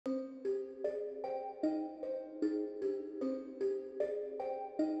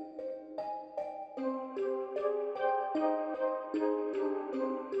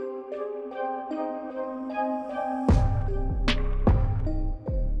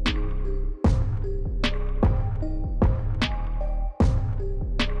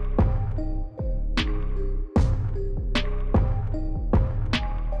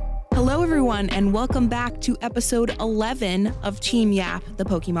everyone, and welcome back to episode 11 of Team Yap, the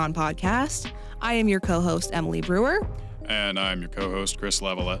Pokemon Podcast. I am your co-host, Emily Brewer. And I'm your co-host, Chris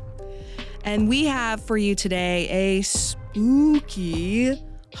Lavalette. And we have for you today a spooky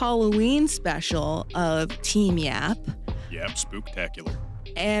Halloween special of Team Yap. Yep, spooktacular.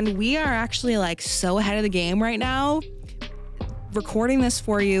 And we are actually so ahead of the game right now, recording this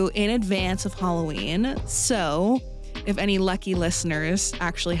for you in advance of Halloween. So if any lucky listeners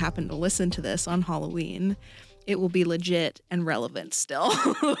actually happen to listen to this on Halloween, it will be legit and relevant still.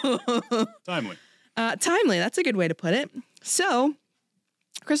 Timely. Timely, that's a good way to put it. So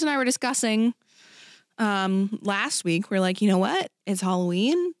Chris and I were discussing last week. We're like, you know what? It's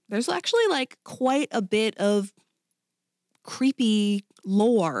Halloween. There's actually quite a bit of creepy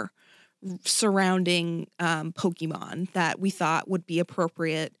lore surrounding Pokemon that we thought would be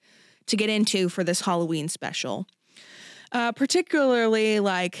appropriate to get into for this Halloween special. Particularly,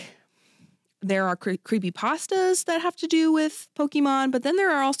 there are creepypastas that have to do with Pokemon, but then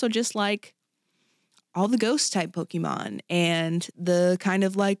there are also just all the ghost type Pokemon and the kind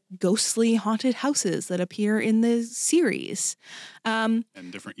of ghostly haunted houses that appear in the series. And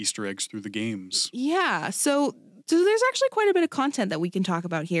different Easter eggs through the games. Yeah, so there's actually quite a bit of content that we can talk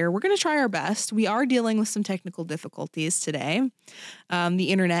about here. We're going to try our best. We are dealing with some technical difficulties today. The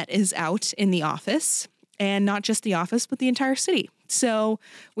internet is out in the office. And not just the office, but the entire city. So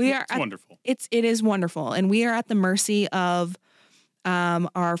it's wonderful. It is wonderful. And we are at the mercy of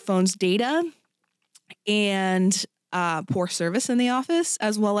our phone's data and poor service in the office,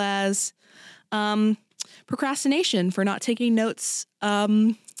 as well as procrastination for not taking notes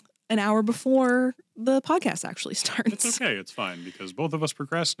an hour before the podcast actually starts. It's okay. It's fine because both of us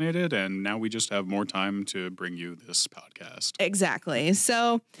procrastinated and now we just have more time to bring you this podcast. Exactly.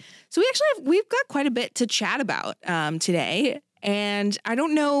 So we've got quite a bit to chat about today. And I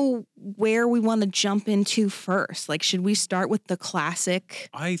don't know where we want to jump into first. Should we start with the classic?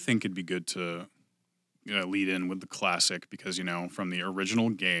 I think it'd be good to lead in with the classic because, from the original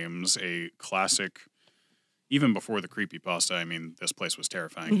games, a classic, even before the creepypasta, I mean, this place was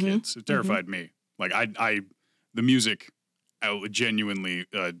terrifying kids. It terrified me. The music genuinely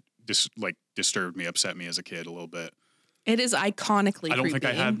disturbed me, upset me as a kid a little bit. It is iconically creepy.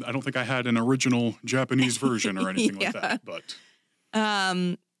 I don't think I had an original Japanese version or anything like that. But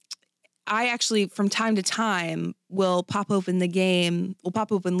I actually, from time to time, will pop open the game. We'll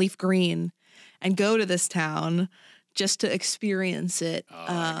pop open Leaf Green and go to this town just to experience it,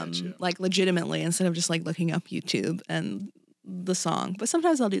 legitimately, instead of just looking up YouTube and the song. But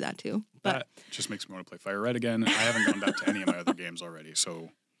sometimes I'll do that too. But that just makes me want to play Fire Red again. I haven't gone back to any of my other games already, so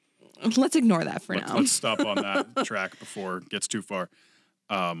let's ignore that for now. Let's stop on that track before it gets too far.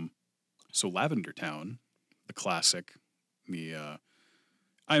 So Lavender Town, the classic,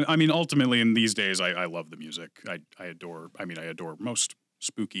 I mean, ultimately in these days, I love the music. I adore most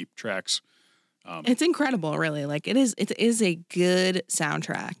spooky tracks. It's incredible, really. It is a good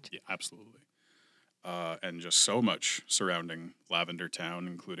soundtrack. Yeah, absolutely. And just so much surrounding Lavender Town,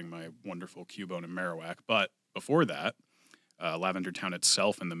 including my wonderful Cubone and Marowak. But before that, Lavender Town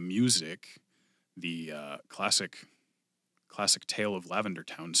itself and the music, the classic tale of Lavender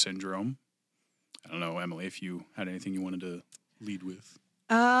Town Syndrome. I don't know, Emily, if you had anything you wanted to lead with.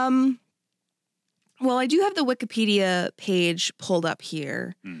 Well, I do have the Wikipedia page pulled up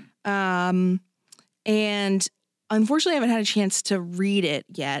here. And unfortunately, I haven't had a chance to read it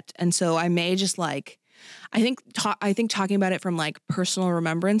yet. And so I may just I think talking about it from personal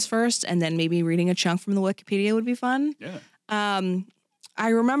remembrance first and then maybe reading a chunk from the Wikipedia would be fun. Yeah. I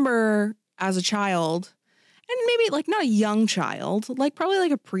remember as a child, and maybe not a young child,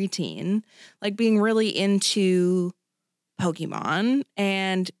 probably a preteen, being really into Pokemon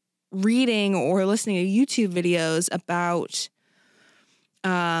and reading or listening to YouTube videos about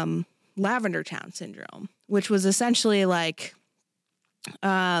Lavender Town Syndrome, which was essentially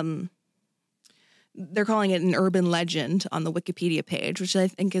they're calling it an urban legend on the Wikipedia page, which I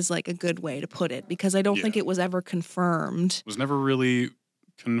think is a good way to put it because I don't think it was ever confirmed. It was never really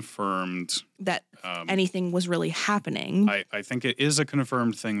confirmed that anything was really happening. I think it is a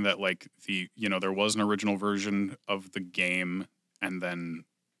confirmed thing that there was an original version of the game and then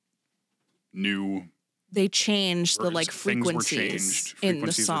they changed the frequencies in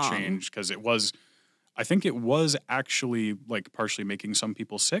the song. Were changed because I think it was actually partially making some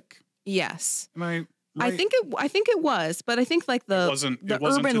people sick. Yes. Am I right? I think it was, but I think the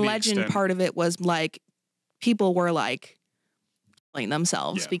urban legend part of it was people were killing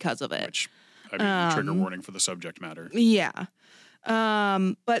themselves because of it. Which, trigger warning for the subject matter. Yeah.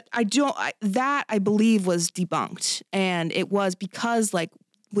 But I believe was debunked, and it was because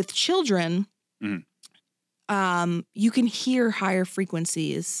with children, you can hear higher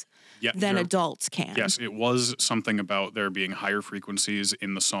frequencies than adults can. Yes, it was something about there being higher frequencies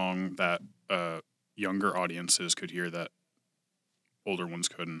in the song that younger audiences could hear that older ones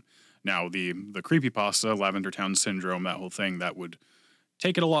couldn't. Now, the creepypasta, Lavender Town Syndrome, that whole thing, that would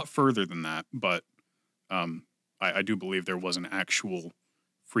take it a lot further than that. But I do believe there was an actual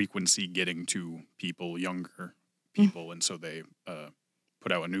frequency getting to people, younger people, and so they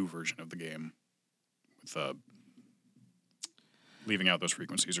put out a new version of the game with leaving out those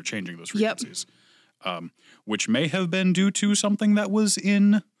frequencies or changing those frequencies, which may have been due to something that was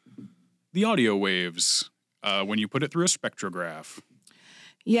in the audio waves when you put it through a spectrograph.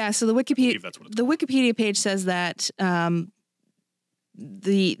 Yeah, so the Wikipedia page says that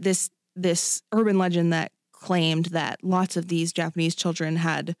this urban legend that claimed that lots of these Japanese children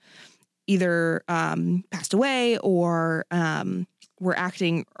had either passed away or were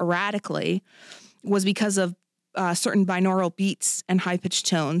acting erratically was because of certain binaural beats and high-pitched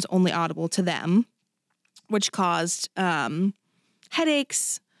tones only audible to them, which caused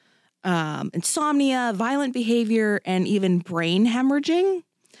headaches, insomnia, violent behavior, and even brain hemorrhaging.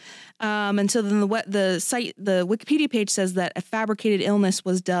 And so then the Wikipedia page says that a fabricated illness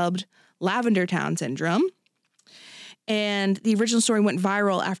was dubbed Lavender Town Syndrome. And the original story went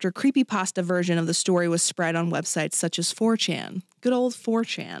viral after a creepypasta version of the story was spread on websites such as 4chan. Good old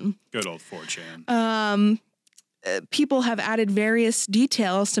 4chan. Good old 4chan. People have added various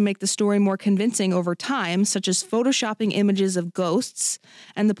details to make the story more convincing over time, such as photoshopping images of ghosts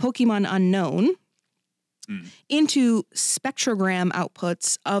and the Pokemon Unknown into spectrogram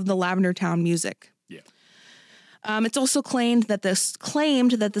outputs of the Lavender Town music. Yeah. It's also claimed that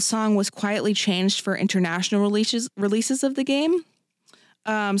the song was quietly changed for international releases of the game.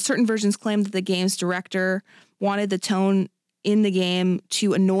 Certain versions claim that the game's director wanted the tone in the game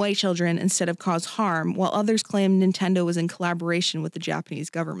to annoy children instead of cause harm, while others claim Nintendo was in collaboration with the Japanese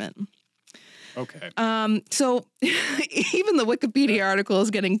government. Okay. So even the Wikipedia article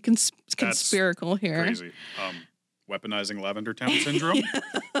is getting conspiracal here. Crazy. Weaponizing Lavender Town Syndrome.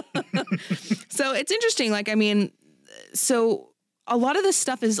 So it's interesting. Like, I mean, so a lot of this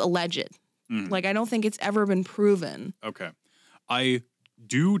stuff is alleged. Like, I don't think it's ever been proven. Okay. I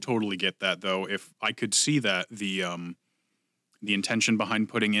do totally get that, though. If I could see that the intention behind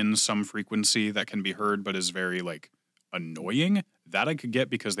putting in some frequency that can be heard but is very, like, annoying, that I could get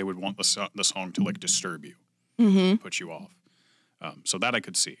because they would want the song to, like, disturb you, put you off. So that I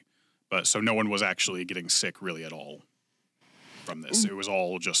could see. But so no one was actually getting sick really at all from this. It was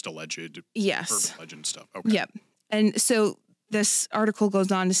all just alleged urban legend stuff. Okay. Yep. And so this article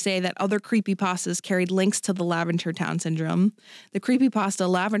goes on to say that other creepypastas carried links to the Lavender Town Syndrome. The creepypasta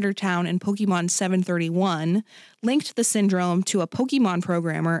Lavender Town and Pokemon 731 linked the syndrome to a Pokemon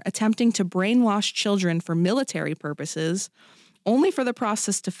programmer attempting to brainwash children for military purposes, only for the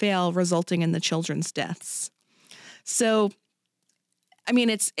process to fail, resulting in the children's deaths. So, I mean,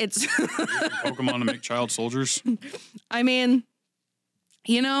 it's Pokemon to make child soldiers. I mean,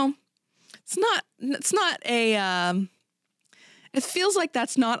 you know, it's not a, it feels like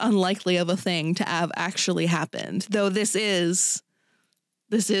that's not unlikely of a thing to have actually happened, though this is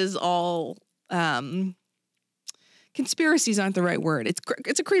all, conspiracies aren't the right word. It's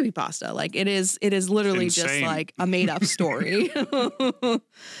a creepypasta. Like it is literally just like a made up story.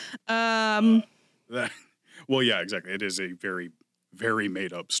 Well, yeah, exactly. It is a very, very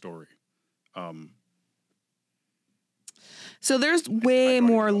made up story. So there's way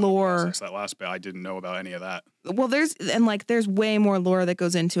more lore. That last bit, I didn't know about any of that. Well, there's way more lore that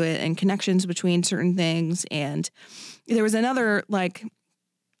goes into it and connections between certain things. And there was another, like,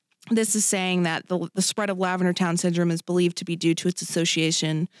 this is saying that the spread of Lavender Town Syndrome is believed to be due to its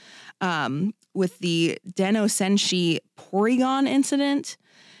association with the Denosenshi Porygon incident.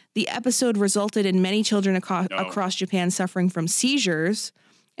 The episode resulted in many children across Japan suffering from seizures,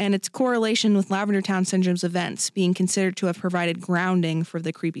 and its correlation with Lavender Town Syndrome's events being considered to have provided grounding for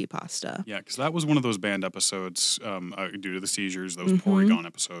the creepypasta. Yeah, because that was one of those banned episodes due to the seizures. That was Porygon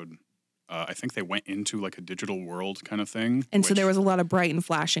episode. I think they went into like a digital world kind of thing. And so there was a lot of bright and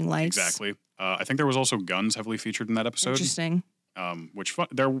flashing lights. Exactly. I think there was also guns heavily featured in that episode. Interesting. I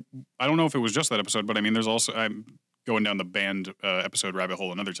don't know if it was just that episode, but I mean, there's also, I'm going down the banned episode rabbit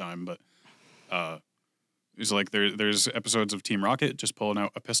hole another time, but it's like there's episodes of Team Rocket just pulling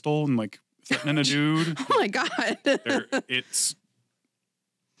out a pistol and like threatening a dude. Oh my God. It's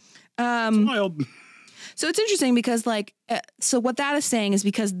wild. So it's interesting because like, so what that is saying is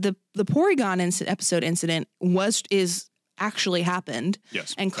because the Porygon episode incident is actually happened.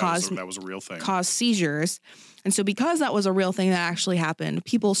 Yes, and that was a real thing. Caused seizures. And so because that was a real thing that actually happened,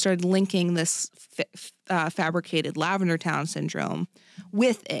 people started linking this fabricated Lavender Town Syndrome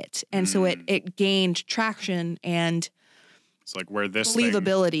with it. And so it gained traction and it's like where this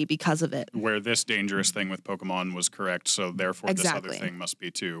believability because of it. Where this dangerous thing with Pokemon was correct, so therefore this other thing must be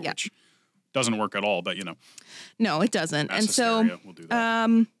too, which doesn't work at all, but you know. No, it doesn't. And so we'll do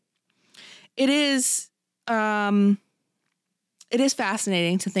that. It is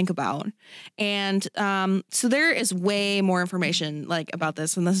fascinating to think about. And so there is way more information like about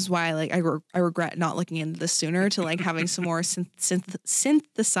this. And this is why like I regret not looking into this sooner to like having some more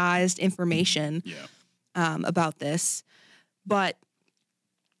synthesized information about this. But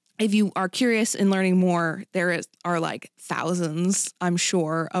if you are curious in learning more, are like thousands, I'm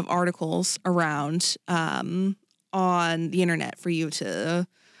sure, of articles around on the internet for you to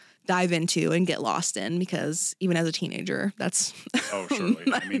dive into and get lost in, because even as a teenager, that's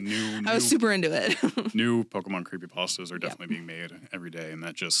surely. I mean, I was super into it. New Pokemon creepypastas are definitely being made every day, and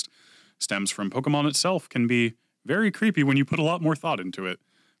that just stems from Pokemon itself can be very creepy when you put a lot more thought into it.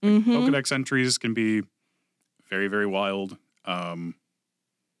 Like, Pokedex entries can be very, very wild.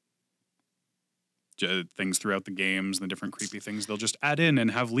 Things throughout the games, the different creepy things they'll just add in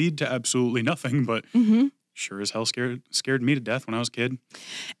and have lead to absolutely nothing, but sure as hell scared me to death when I was a kid.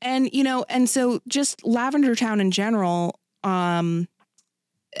 And, you know, and so just Lavender Town in general, it's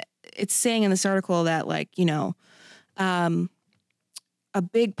saying in this article that, like, you know, a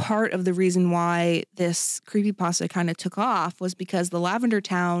big part of the reason why this creepypasta kind of took off was because the Lavender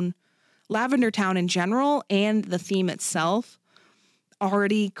Town in general and the theme itself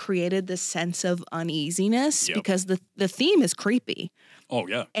already created this sense of uneasiness because the theme is creepy. Oh,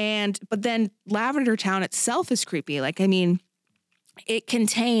 yeah. But then Lavender Town itself is creepy. Like, I mean, it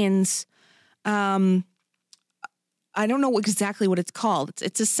contains, I don't know exactly what it's called.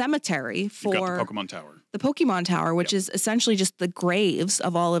 It's a cemetery for You've got the Pokemon Tower. The Pokemon Tower, which is essentially just the graves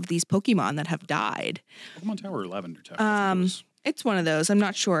of all of these Pokemon that have died. Pokemon Tower or Lavender Tower? It's one of those. I'm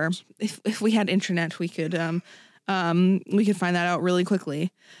not sure. If we had internet, we could find that out really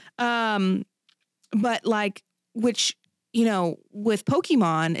quickly. But like, which, you know, with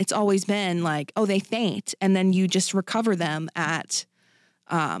Pokemon, it's always been like, oh, they faint, and then you just recover them at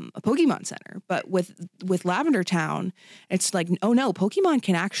a Pokemon Center. But with Lavender Town, it's like, oh no, Pokemon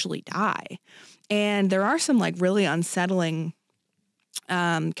can actually die. And there are some like really unsettling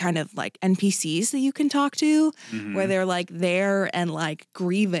kind of like NPCs that you can talk to where they're like there and like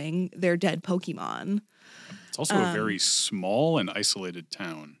grieving their dead Pokemon. It's also a very small and isolated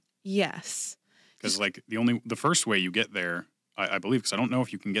town. Yes. Because like the first way you get there, I believe, because I don't know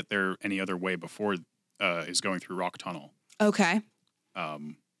if you can get there any other way before, is going through Rock Tunnel. Okay. There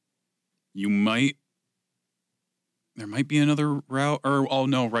might be another route, or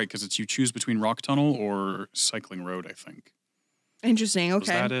no, right? Because it's you choose between Rock Tunnel or Cycling Road, I think. Interesting. Okay. Was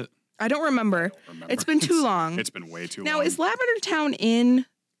that it? I don't remember. It's been too long. It's been way too long. Now, is Lavender Town in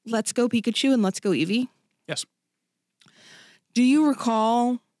Let's Go Pikachu and Let's Go Eevee? Yes. Do you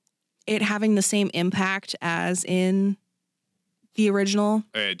recall it having the same impact as in the original?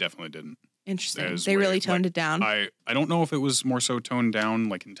 It definitely didn't. Interesting. They really toned it down. I don't know if it was more so toned down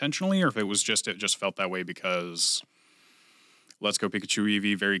like intentionally, or if it just felt that way because Let's Go Pikachu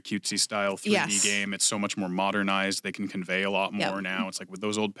Eevee, very cutesy style 3D game. It's so much more modernized. They can convey a lot more now. It's like with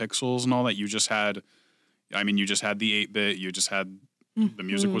those old pixels and all that, you just had the 8-bit, you just had the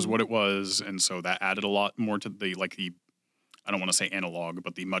music was what it was, and so that added a lot more to the I don't want to say analog,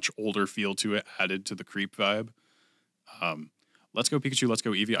 but the much older feel to it added to the creep vibe. Let's Go Pikachu, Let's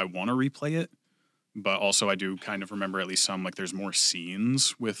Go Eevee, I want to replay it, but also I do kind of remember at least some, like there's more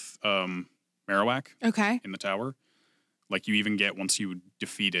scenes with Marowak in the tower. Like you even get, once you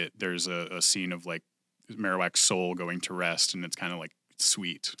defeat it, there's a scene of like Marowak's soul going to rest, and it's kind of like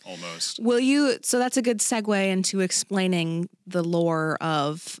sweet almost. So that's a good segue into explaining the lore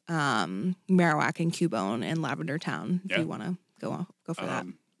of Marowak and Cubone and Lavender Town, if you want to go for that.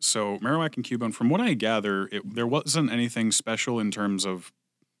 So Marowak and Cubone, from what I gather, there wasn't anything special in terms of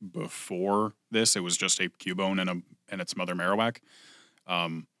before this. It was just a Cubone and its mother Marowak.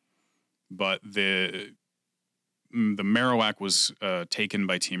 But the Marowak was taken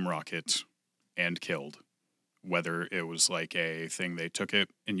by Team Rocket and killed. Whether it was like a thing they took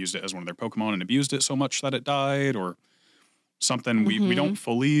it and used it as one of their Pokemon and abused it so much that it died, or something we don't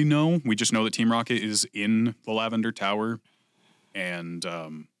fully know. We just know that Team Rocket is in the Lavender Tower, and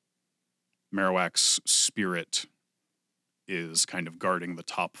Marowak's spirit is kind of guarding the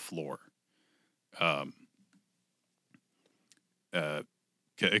top floor.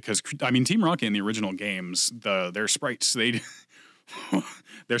 because I mean, Team Rocket in the original games, their sprites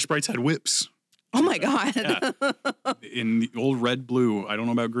their sprites had whips. Oh my God. Yeah. In the old red, blue, I don't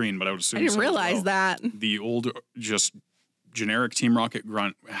know about green, but I would assume I didn't so as realize well. that. The old, just generic Team Rocket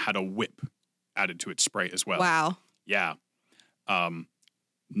grunt had a whip added to its sprite as well. Wow. Yeah.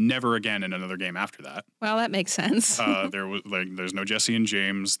 Never again in another game after that. Well, that makes sense. There's no Jesse and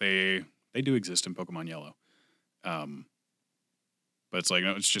James. They do exist in Pokemon Yellow. But it's like,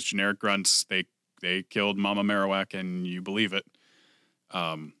 no, it's just generic grunts. They killed Mama Marowak, and you believe it.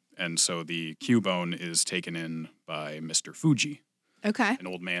 And so the Cubone is taken in by Mr. Fuji, Okay. an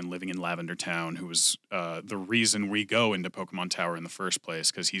old man living in Lavender Town who was the reason we go into Pokemon Tower in the first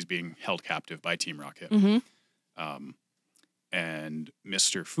place, because he's being held captive by Team Rocket. Mm-hmm. And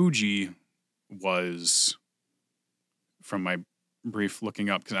Mr. Fuji was, from my brief looking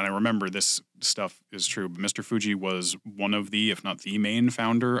up, because I remember this stuff is true, but Mr. Fuji was one of the, if not the main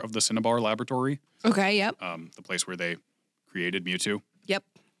founder of the Cinnabar Laboratory. Okay, yep. The place where they created Mewtwo. Yep.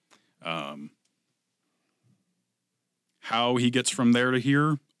 How he gets from there to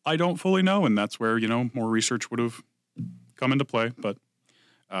here, I don't fully know, and that's where, more research would have come into play. But,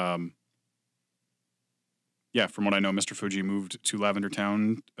 yeah, from what I know, Mr. Fuji moved to Lavender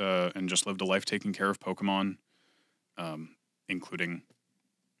Town and just lived a life taking care of Pokemon, including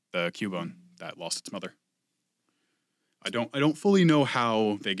the Cubone that lost its mother. I don't fully know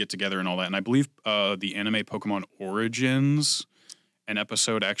how they get together and all that, and I believe the anime Pokemon Origins, an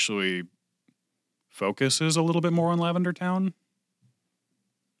episode actually focuses a little bit more on Lavender Town,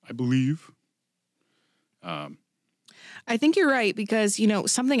 I believe. I think you're right, because,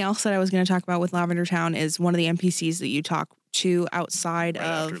 something else that I was going to talk about with Lavender Town is one of the NPCs that you talk to outside right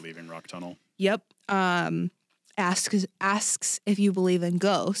of... after leaving Rock Tunnel. Yep. Asks if you believe in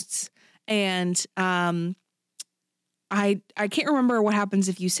ghosts. And I can't remember what happens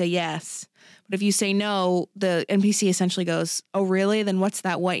if you say yes. But if you say no, the NPC essentially goes, "Oh, really? Then what's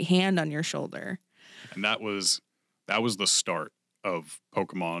that white hand on your shoulder?" And that was the start of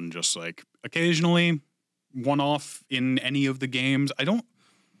Pokemon, just like occasionally one-off in any of the games. I don't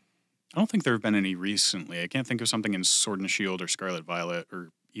think there have been any recently. I can't think of something in Sword and Shield or Scarlet Violet or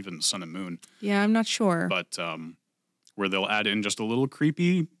even Sun and Moon. Yeah, I'm not sure. But where they'll add in just a little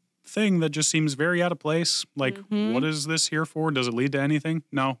creepy thing that just seems very out of place. Like, What is this here for? Does it lead to anything?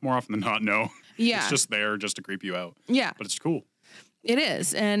 No, more often than not, no. Yeah. It's just there just to creep you out. Yeah. But it's cool. It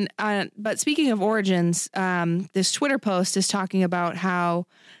is. And but speaking of Origins, this Twitter post is talking about how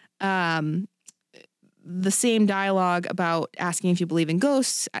the same dialogue about asking if you believe in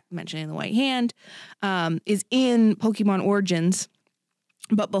ghosts, mentioning the white hand, is in Pokemon Origins.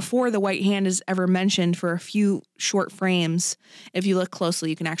 But before the white hand is ever mentioned, for a few short frames, if you look closely,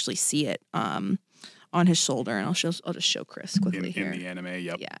 you can actually see it on his shoulder. And I'll just show Chris quickly here. In the anime,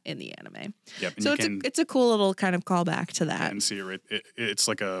 yep. Yeah, in the anime. Yep. And so it's a cool little kind of callback to that. And see it's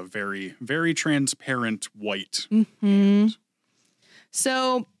like a very, very transparent white. Mm-hmm.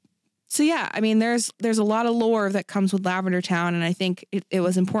 So yeah, I mean, there's a lot of lore that comes with Lavender Town, and I think it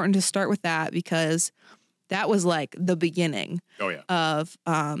was important to start with that, because that was like the beginning of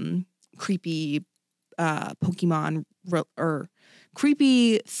creepy Pokemon or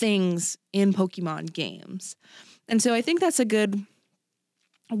creepy things in Pokemon games. And so I think that's a good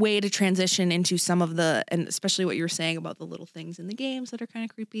way to transition into some of and especially what you were saying about the little things in the games that are kind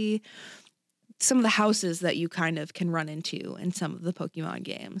of creepy. Some of the houses that you kind of can run into in some of the Pokemon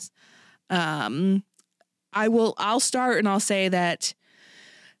games. I'll start and I'll say that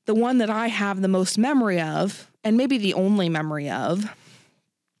the one that I have the most memory of, and maybe the only memory of,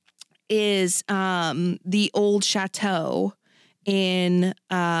 is the old chateau in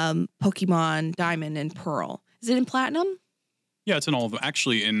Pokemon Diamond and Pearl. Is it in Platinum? Yeah, it's in all of them.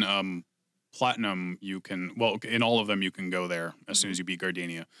 Actually, in Platinum, in all of them, you can go there as soon as you beat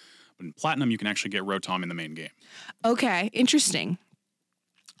Gardenia. But in Platinum, you can actually get Rotom in the main game. Okay, interesting.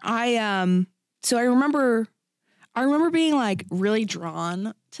 So I remember being like really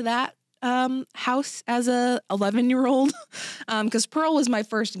drawn to that house as a 11-year-old, because Pearl was my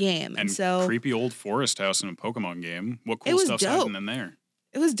first game, and so creepy old forest house in a Pokemon game. What cool stuff's happening in there?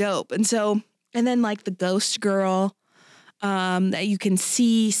 It was dope, and then like the ghost girl that you can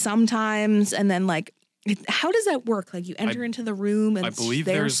see sometimes, and then like how does that work? Like you enter into the room and I believe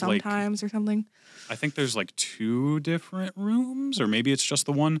there's sometimes or something. I think there's like 2 different rooms, or maybe it's just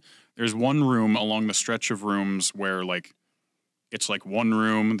the one. There's one room along the stretch of rooms where like it's like one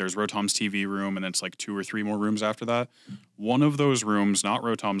room, there's Rotom's TV room, and it's like 2 or 3 more rooms after that. One of those rooms, not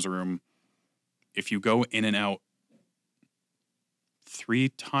Rotom's room, if you go in and out 3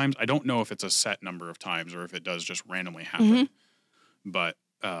 times, I don't know if it's a set number of times or if it does just randomly happen. But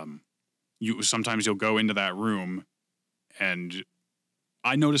sometimes you'll go into that room, and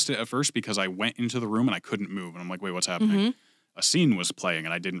I noticed it at first because I went into the room and I couldn't move, and I'm like, wait, what's happening? A scene was playing,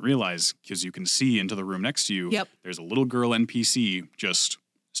 and I didn't realize, because you can see into the room next to you. Yep. There's a little girl NPC just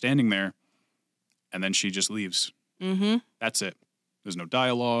standing there, and then she just leaves. That's it. There's no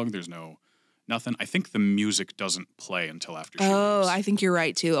dialogue. There's no nothing. I think the music doesn't play until after she leaves. I think you're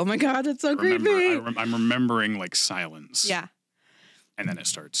right too. Oh my God, that's so creepy. I'm remembering like silence. Yeah. And then it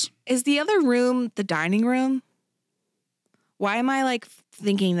starts. Is the other room the dining room? Why am I like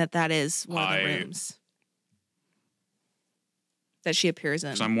thinking that is one of the rooms that she appears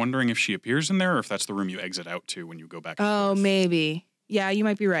in? Because I'm wondering if she appears in there or if that's the room you exit out to when you go back. Oh, maybe. Yeah, you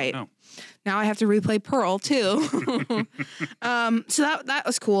might be right. No. Now I have to replay Pearl too. So that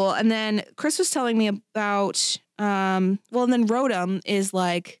was cool. And then Chris was telling me about, and then Rotom is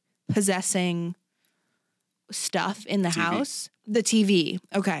like possessing stuff in the house. The TV.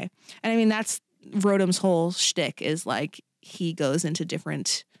 Okay. And I mean, that's Rotom's whole shtick is like he goes into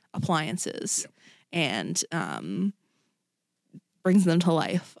different appliances and brings them to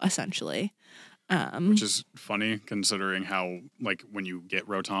life, essentially. Which is funny considering how, like, when you get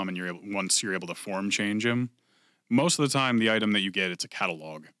Rotom and once you're able to form change him, most of the time the item that you get, it's a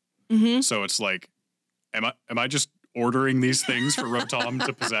catalog. So it's like, am I just ordering these things for Rotom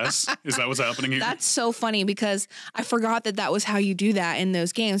to possess? Is that what's happening here? That's so funny because I forgot that was how you do that in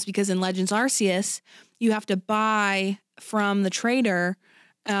those games, because in Legends Arceus, you have to buy from the trader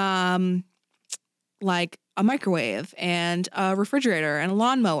like a microwave and a refrigerator and a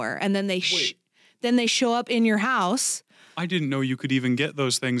lawnmower, and then they show up in your house. I didn't know you could even get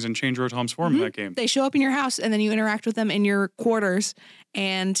those things and change Rotom's form in that game. They show up in your house, and then you interact with them in your quarters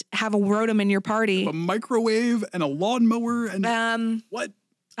and have a Rotom in your party. A microwave and a lawnmower and what?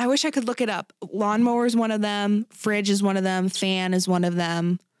 I wish I could look it up. Lawnmower is one of them. Fridge is one of them. Fan is one of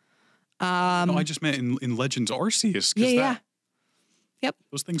them. No, I just meant in Legends Arceus. Yeah. Yep.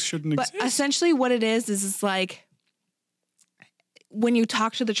 Those things shouldn't exist. But essentially what it is it's like when you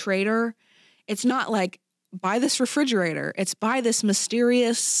talk to the trader, it's not like buy this refrigerator. It's buy this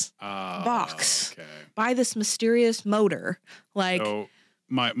mysterious box. Okay. Buy this mysterious motor. Like, so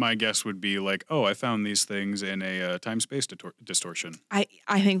my guess would be like, oh, I found these things in a time-space distortion. I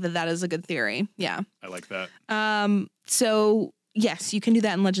think that is a good theory. Yeah. I like that. So yes, you can do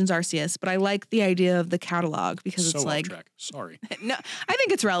that in Legends Arceus, but I like the idea of the catalog because it's like, off track. Sorry. No, I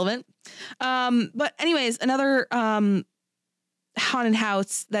think it's relevant. But anyways, another haunted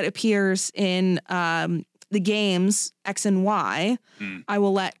house that appears in the games X and Y, I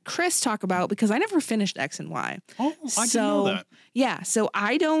will let Chris talk about because I never finished X and Y. Oh, I didn't know that. Yeah, so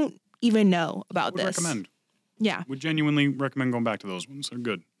I don't even know about this. Would recommend. Yeah. Would genuinely recommend going back to those ones. They're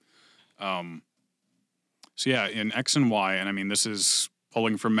good. So yeah, in X and Y, and I mean, this is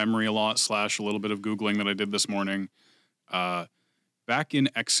pulling from memory a lot / a little bit of Googling that I did this morning. Back in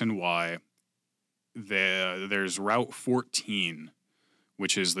X and Y, there's Route 14,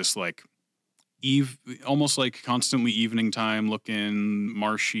 which is this like almost like constantly evening time looking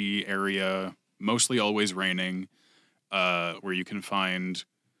marshy area, mostly always raining, where you can find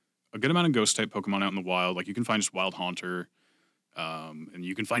a good amount of ghost type Pokemon out in the wild. Like you can find just Wild Haunter, and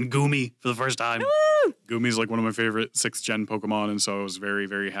you can find Goomy for the first time. Woo! Goomy's like one of my favorite 6th gen Pokemon, and so I was very,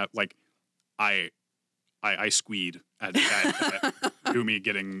 very happy. Like I squeed at Goomy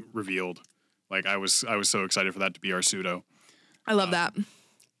getting revealed. Like I was so excited for that to be our pseudo. I love that.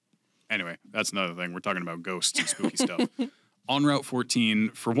 Anyway, that's another thing. We're talking about ghosts and spooky stuff. On Route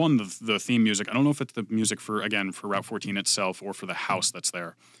 14, for one, the theme music, I don't know if it's the music for Route 14 itself or for the house that's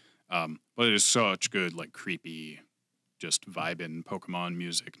there. But it is such good, like creepy, just vibing Pokemon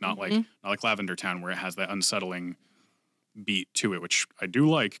music. Not like Lavender Town where it has that unsettling beat to it, which I do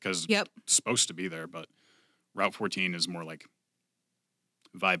like because it's supposed to be there, but Route 14 is more like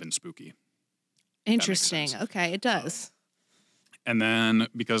vibing spooky. Interesting. Okay, it does. And then,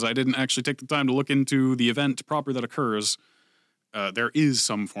 because I didn't actually take the time to look into the event proper that occurs, there is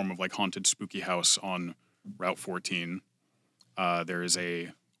some form of like haunted spooky house on Route 14. There is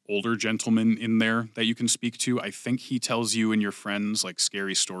a older gentleman in there that you can speak to. I think he tells you and your friends like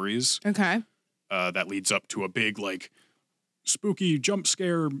scary stories. Okay. That leads up to a big like spooky jump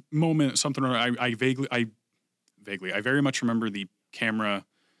scare moment. Something I very much remember the camera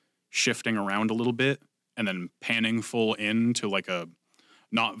shifting around a little bit and then panning full in to like a,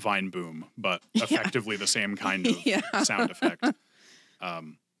 not Vine Boom, but effectively the same kind of sound effect.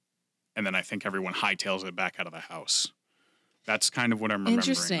 And then I think everyone hightails it back out of the house. That's kind of what I'm remembering.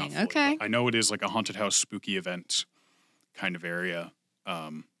 Interesting. Okay. I know it is like a haunted house spooky event kind of area.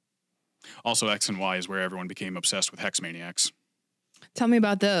 Also, X and Y is where everyone became obsessed with Hex Maniacs. Tell me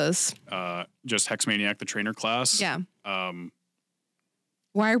about those. Just Hex Maniac, the trainer class. Yeah.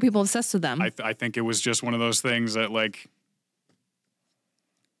 Why are people obsessed with them? I think it was just one of those things that, like,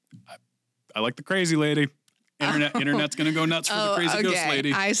 I like the crazy lady. Internet's going to go nuts for the crazy ghost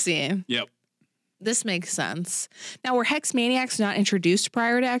lady. I see. Yep. This makes sense. Now, were Hex Maniacs not introduced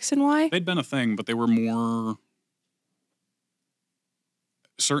prior to X and Y? They'd been a thing, but they were more...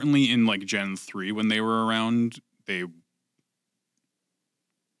 Certainly in, like, Gen 3 when they were around, they...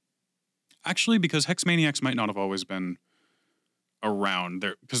 Actually, because Hex Maniacs might not have always been around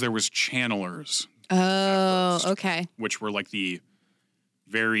there, because there was channelers. Oh, okay. Which were, like, the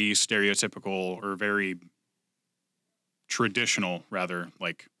very stereotypical or very traditional, rather,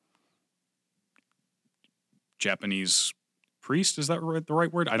 like, Japanese priest. Is that the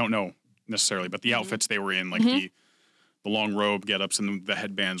right word? I don't know necessarily, but the outfits they were in, like the long robe get-ups and the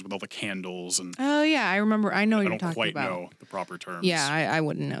headbands with all the candles. And oh, yeah, I remember. I know what you're talking about. I don't quite know the proper terms. Yeah, I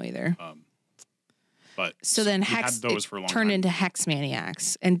wouldn't know either. But so then Hex those for a long turned time. into Hex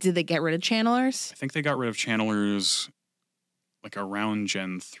Maniacs. And did they get rid of channelers? I think they got rid of channelers like around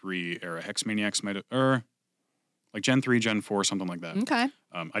Gen 3 era. Hex Maniacs might have, like Gen 3, Gen 4, something like that. Okay.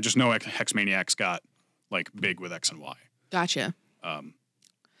 I just know Hex Maniacs got like big with X and Y. Gotcha.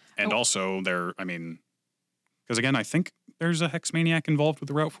 And also because again, I think there's a Hex Maniac involved with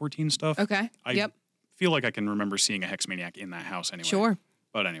the Route 14 stuff. Okay. I feel like I can remember seeing a Hex Maniac in that house anyway. Sure.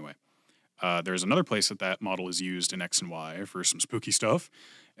 But anyway, there's another place that model is used in X and Y for some spooky stuff,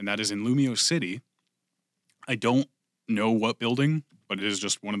 and that is in Lumio City. I don't know what building, but it is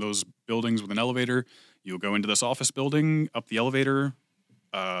just one of those buildings with an elevator. You'll go into this office building, up the elevator,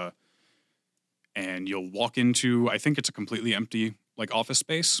 and you'll walk into, I think it's a completely empty, like, office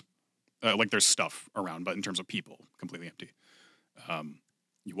space. Like, there's stuff around, but in terms of people, completely empty.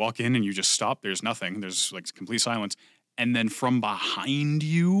 You walk in and you just stop. There's nothing. There's, like, complete silence. And then from behind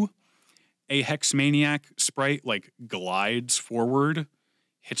you, a Hex Maniac sprite, like, glides forward,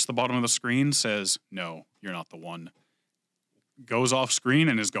 hits the bottom of the screen, says, "No, you're not the one." Goes off screen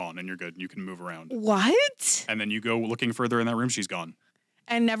and is gone, and you're good. You can move around. What? And then you go looking further in that room, she's gone.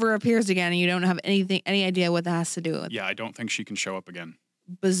 And never appears again, and you don't have any idea what that has to do with. Yeah, I don't think she can show up again.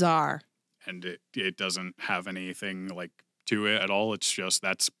 Bizarre. And it doesn't have anything like to it at all. It's just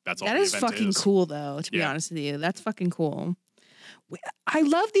that's all that the is event fucking is. cool, though. To be honest with you, that's fucking cool. I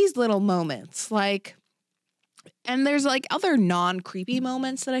love these little moments, like, and there's like other non-creepy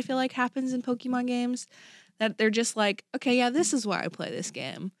moments that I feel like happens in Pokemon games that they're just like, okay, yeah, this is why I play this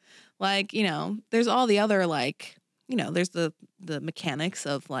game. Like, you know, there's all the other, like, you know, there's the mechanics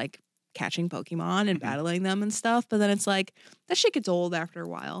of like catching Pokemon and battling them and stuff, but then it's like that shit gets old after a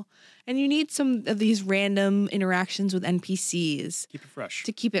while, and you need some of these random interactions with NPCs. Keep it fresh.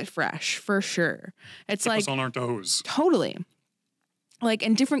 To keep it fresh, for sure. It's Keep like us on our toes. Totally. Like,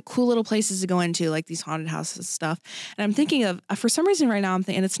 and different cool little places to go into, like these haunted houses and stuff. And I'm thinking of, for some reason right now, I'm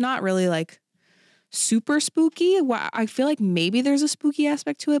thinking, and it's not really like super spooky. I feel like maybe there's a spooky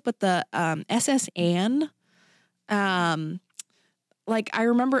aspect to it, but the SS Anne, like I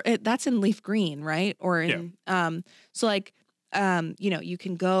remember it, that's in Leaf Green, right? Or in, so like, you know, you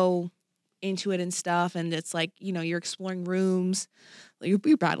can go into it and stuff, and it's like, you know, you're exploring rooms, you're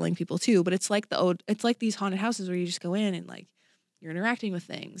battling people too, but it's like it's like these haunted houses where you just go in and like, you're interacting with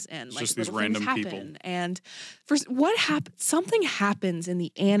things, and it's like just these random random happen. people. And what happened? Something happens in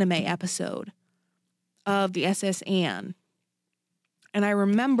the anime episode of the SS Anne, and I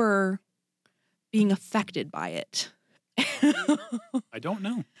remember being affected by it. I don't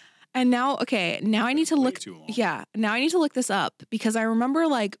know. And now I need to look. Yeah, now I need to look this up because I remember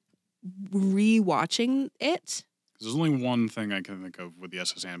like rewatching it. There's only one thing I can think of with the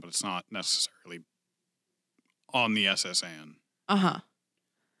SS Anne, but it's not necessarily on the SS Anne.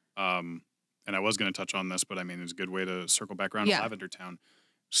 And I was going to touch on this, but I mean, it's a good way to circle back around to Lavender Town.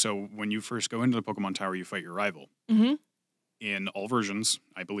 So when you first go into the Pokemon Tower, you fight your rival. Mm-hmm. In all versions,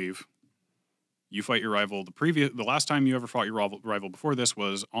 I believe, you fight your rival. The last time you ever fought your rival before this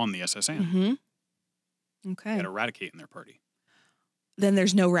was on the SS Anne. Mm-hmm. Okay. You had Eradicate in their party. Then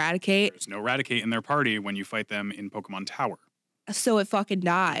there's no Eradicate. There's no Eradicate in their party when you fight them in Pokemon Tower. So it fucking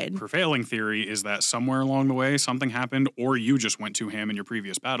died. Prevailing theory is that somewhere along the way, something happened, or you just went to him in your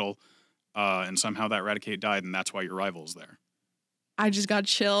previous battle, and somehow that Eradicate died, and that's why your rival's there. I just got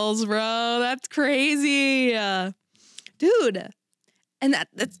chills, bro. That's crazy. Dude. And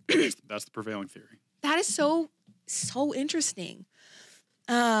that's that's the prevailing theory. That is so interesting.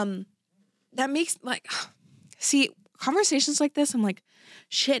 That makes like, see, conversations like this, I'm like,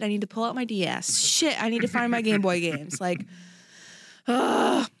 shit, I need to pull out my DS. Shit, I need to find my Game Boy games. Like,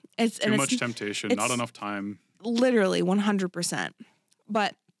 it's too much temptation, not enough time. Literally 100%.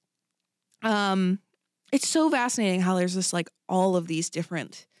 But it's so fascinating how there's this like all of these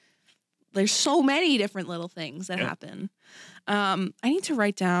different. There's so many different little things that happen. I need to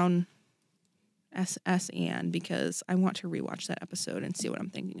write down and because I want to rewatch that episode and see what I'm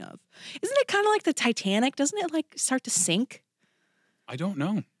thinking of. Isn't it kind of like the Titanic? Doesn't it like start to sink? I don't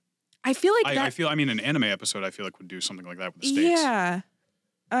know. I feel like I mean, an anime episode I feel like would do something like that with the stakes. Yeah.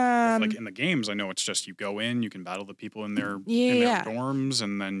 Like in the games, I know it's just you go in, you can battle the people in their dorms,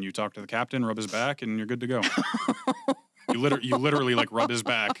 and then you talk to the captain, rub his back, and you're good to go. You literally like rub his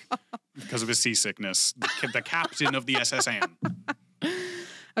back because of his seasickness. The captain of the SS Anne.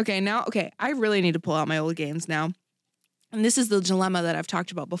 Okay, I really need to pull out my old games now. And this is the dilemma that I've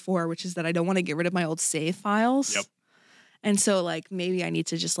talked about before, which is that I don't want to get rid of my old save files. Yep. And so like maybe I need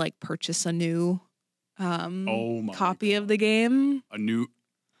to just like purchase a new copy of the game. A new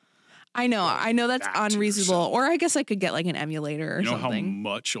I know that's unreasonable. Or I guess I could get like an emulator or something. How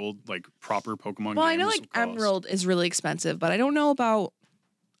much old like proper Pokemon games I know like Emerald is really expensive, but I don't know about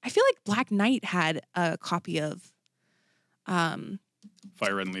I feel like Black Knight had a copy of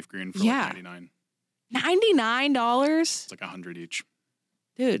Fire Red and Leaf Green for like $99. $99? It's like $100 each.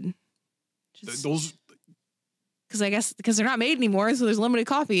 Dude. Those because I guess because they're not made anymore, so there's limited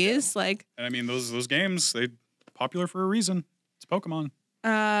copies. Yeah. Like, and I mean those games, they popular for a reason. It's Pokemon.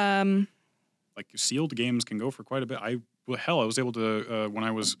 Like sealed games can go for quite a bit. I was able to when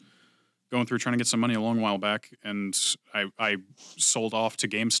I was going through trying to get some money a long while back, and I sold off to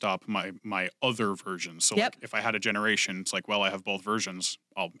GameStop my other version. So like, if I had a generation, it's like, well, I have both versions.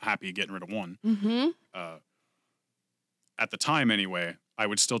 I'll happy getting rid of one. Mm-hmm. At the time, anyway, I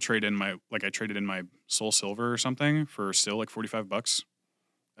would still trade in I traded in my Soul Silver or something for still like $45.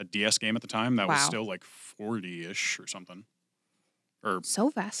 A DS game at the time that was still like 40-ish or something. Or so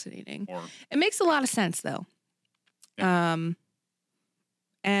fascinating. It makes a lot of sense though. Yeah.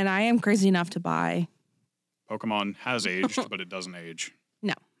 And I am crazy enough to buy. Pokemon has aged, but it doesn't age.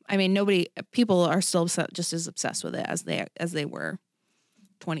 No, I mean people are still just as obsessed with it as they were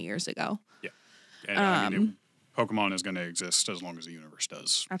 20 years ago. Yeah, and I mean, Pokemon is going to exist as long as the universe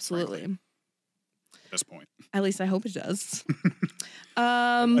does. Absolutely. Frankly, at this point, at least I hope it does.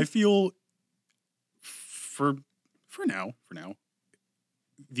 I feel for now,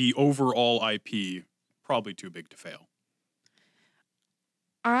 the overall IP probably too big to fail.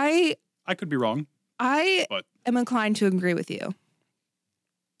 I could be wrong. But am inclined to agree with you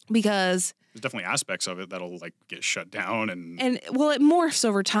because there's definitely aspects of it that'll like get shut down and well, it morphs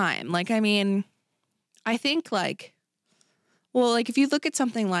over time. Like, I mean, I think like if you look at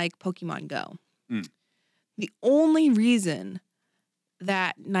something like Pokemon Go, the only reason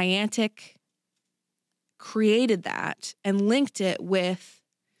that Niantic created that and linked it with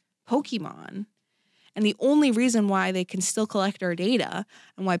Pokemon, and the only reason why they can still collect our data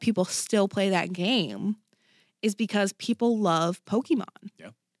and why people still play that game is because people love Pokemon. Yeah.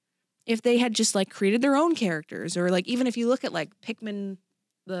 If they had just like created their own characters, or like even if you look at like Pikmin,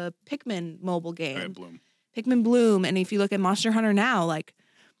 the Pikmin mobile game, Pikmin Bloom, and if you look at Monster Hunter now, like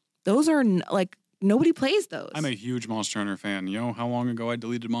those are like nobody plays those. I'm a huge Monster Hunter fan. You know how long ago I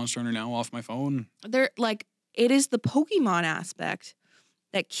deleted Monster Hunter now off my phone? They're like, it is the Pokemon aspect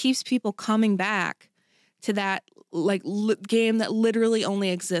that keeps people coming back to that like game that literally only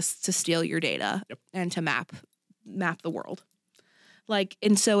exists to steal your data and to map the world. Like,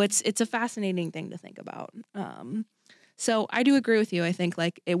 and so it's a fascinating thing to think about. So I do agree with you. I think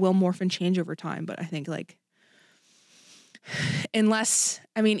like it will morph and change over time, but I think like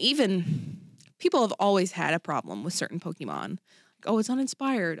even people have always had a problem with certain Pokemon. Like, oh, it's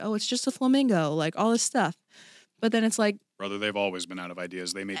uninspired. Oh, it's just a flamingo. Like all this stuff. But then it's like, brother, they've always been out of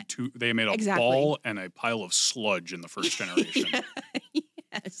ideas. They made a ball and a pile of sludge in the first generation.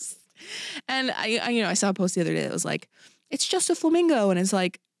 Yes. And I saw a post the other day that was like, it's just a flamingo. And it's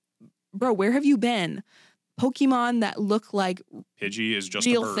like, bro, where have you been? Pokemon that look like Pidgey is just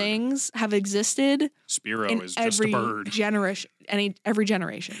real a bird. Things have existed. Spearow is just a bird. Every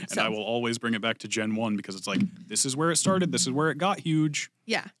generation. And I will always bring it back to Gen 1 because it's like, this is where it started. This is where it got huge.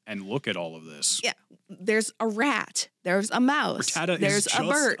 Yeah. And look at all of this. Yeah. There's a rat. There's a mouse. Rattata there's is a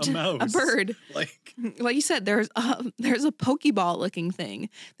bird. A mouse. A bird. Like you said, there's a Pokeball looking thing.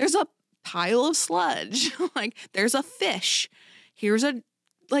 There's a pile of sludge. Like there's a fish. Here's a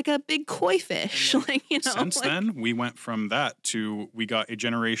big koi fish. Like, since then, we went from that to we got a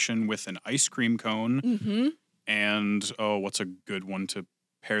generation with an ice cream cone. Mm-hmm. And what's a good one to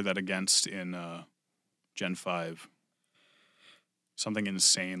pair that against in Gen 5? Something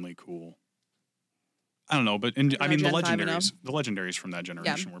insanely cool. I don't know, but the legendaries from that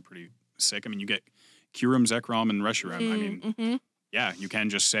generation were pretty sick. I mean, you get Kyurem, Zekrom, and Reshiram. I mean, yeah, you can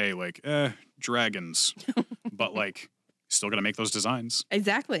just say like, dragons, but like, still got to make those designs.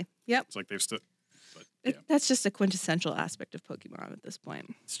 Exactly. Yep. It's like they've still, but yeah. That's just a quintessential aspect of Pokemon at this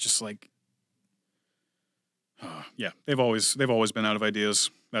point. It's just like, yeah, they've always been out of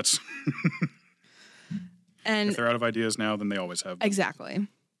ideas. That's and if they're out of ideas now, then they always have been. Exactly.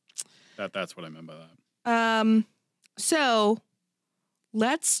 That's what I meant by that. So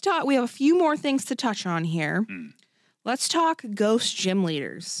let's talk. We have a few more things to touch on here. Let's talk ghost gym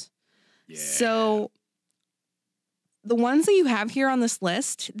leaders. Yeah. So the ones that you have here on this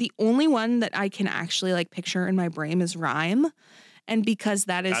list, the only one that I can actually like picture in my brain is Rhyme. And because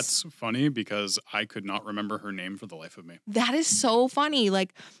that's funny because I could not remember her name for the life of me. That is so funny.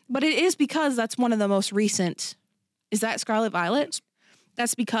 Like, but it is because that's one of the most recent. Is that Scarlet Violet? Yes.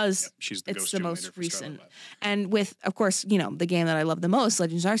 That's because she's the it's ghost the gym most leader for recent. Scarlet Violet. And with, of course, the game that I love the most,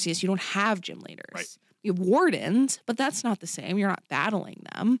 Legends Arceus, you don't have gym leaders. Right. You have wardens, but that's not the same. You're not battling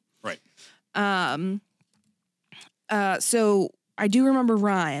them. Right. So I do remember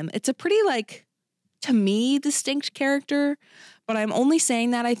Rhyme. It's a pretty, like, to me, distinct character, but I'm only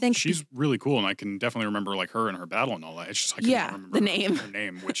saying that I think she's really cool, and I can definitely remember like her and her battle and all that. It's just I can't remember the name. Her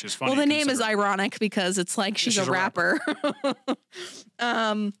name, which is funny. Well, the name is ironic because it's like she's a rapper.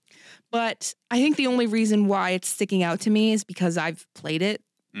 But I think the only reason why it's sticking out to me is because I've played it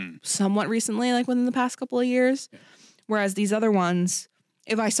somewhat recently, like within the past couple of years. Yeah. Whereas these other ones,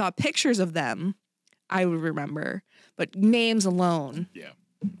 if I saw pictures of them, I would remember. But names alone,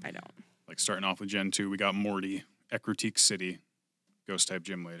 I don't. Like starting off with Gen 2, we got Morty, Ecruteak City, Ghost-type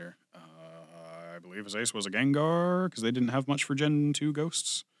gym leader. I believe his ace was a Gengar, because they didn't have much for Gen 2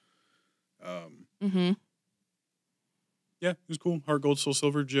 ghosts. Yeah, it was cool. Heart Gold, Soul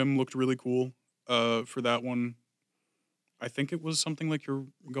Silver gym looked really cool for that one. I think it was something like you're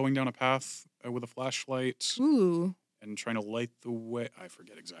going down a path with a flashlight. Ooh. And trying to light the way. I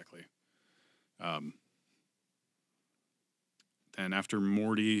forget exactly. Then after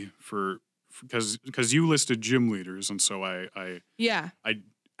Morty, because you listed gym leaders, and so I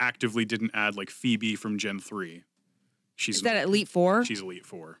actively didn't add like Phoebe from Gen 3. Is that Elite 4? She's Elite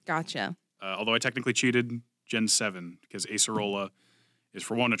 4. Gotcha. Although I technically cheated Gen 7 because Acerola is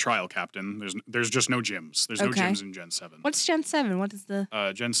for one a trial captain. There's just no gyms. There's no gyms in Gen 7. What's Gen 7? What is the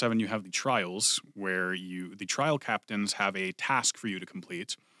Gen 7? You have the trials where the trial captains have a task for you to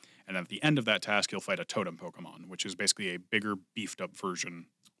complete. And at the end of that task, you'll fight a totem Pokemon, which is basically a bigger, beefed up version.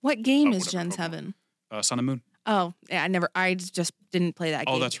 What game is Gen 7? Sun and Moon. Oh, yeah, I just didn't play that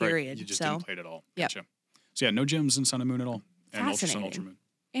game, that's period. Right. You just didn't play it at all. Yep. Gotcha. So yeah, no gyms in Sun and Moon at all. And Ultra Sun, Ultra Moon.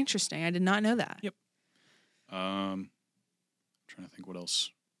 Interesting. I did not know that. Yep. Trying to think what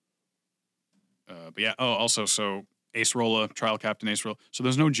else. But yeah, also, so Acerola, Trial Captain Acerola. So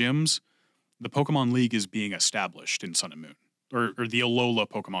there's no gyms. The Pokemon League is being established in Sun and Moon. Or the Alola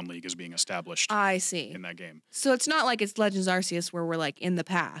Pokemon League is being established. I see. In that game. So it's not like it's Legends Arceus where we're like in the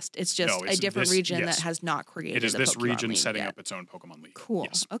past. It's just a different region that has not created. It is this Pokemon region League setting yet. up its own Pokemon League. Cool.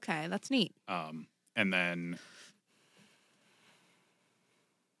 Yes. Okay, that's neat. And then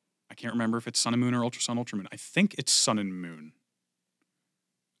I can't remember if it's Sun and Moon or Ultra Sun, Ultra Moon. I think it's Sun and Moon.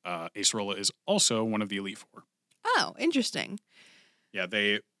 Acerola is also one of the Elite Four. Oh, interesting. Yeah,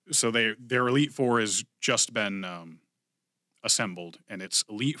 their Elite Four has just been assembled, and it's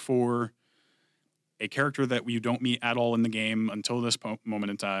Elite Four, a character that you don't meet at all in the game until this moment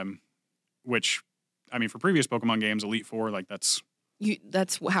in time, which, I mean, for previous Pokemon games, Elite Four, like that's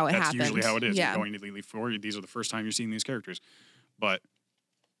how it happens. That's usually how it is. Yeah. You're going to the Elite Four. These are the first time you're seeing these characters. But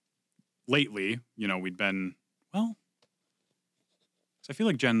lately, we'd been, well, I feel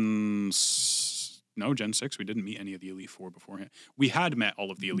like Gen 6, we didn't meet any of the Elite Four beforehand. We had met all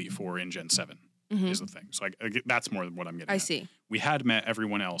of the Elite Four in Gen 7. Is the thing. So that's more than what I'm getting at. I see. We had met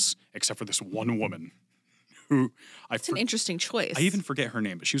everyone else except for this one woman who It's an interesting choice. I even forget her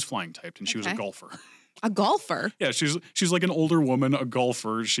name, but she was flying typed and she was a golfer. A golfer? Yeah, she's like an older woman, a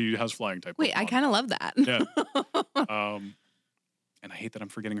golfer. She has flying type. Wait, Pokemon. I kind of love that. Yeah. And I hate that I'm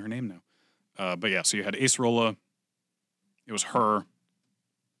forgetting her name now. But yeah, so you had Acerola. It was her.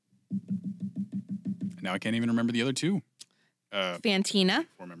 And now I can't even remember the other two. Fantina.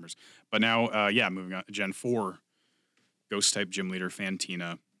 4 members. But now, moving on. Gen 4, Ghost-type gym leader,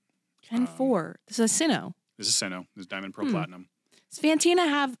 Fantina. Gen 4. This is a Sinnoh. This is Sinnoh. This is Diamond Pro Platinum. Does Fantina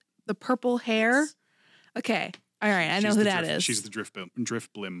have the purple hair? Yes. Okay. All right. I know who that is. She's the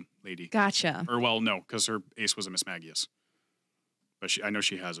Drifblim lady. Gotcha. Or, well, no, because her ace was a Miss Magius. But I know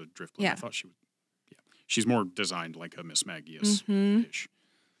she has a Drifblim. Yeah. I thought she would. Yeah. She's more designed like a Miss Magius-ish.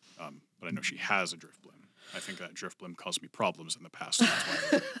 But I know she has a Drifblim. I think that Drifblim caused me problems in the past. So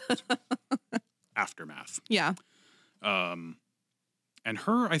that's why Aftermath. Yeah. And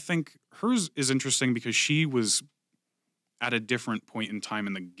I think hers is interesting because she was at a different point in time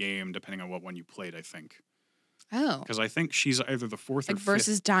in the game, depending on what one you played, I think. Oh. Because I think she's either the fourth or Like fifth.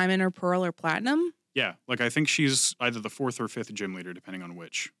 versus Diamond or Pearl or Platinum? Yeah, like I think she's either the fourth or fifth gym leader, depending on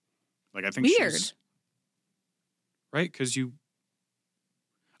which. Like I think Weird. she's right because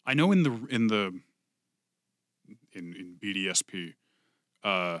I know in BDSP,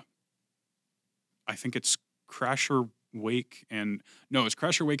 I think it's Crasher Wake it's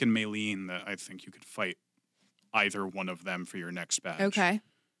Crasher Wake and Maylene that I think you could fight either one of them for your next badge. Okay.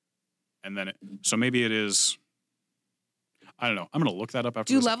 And then so maybe it is. I don't know. I'm gonna look that up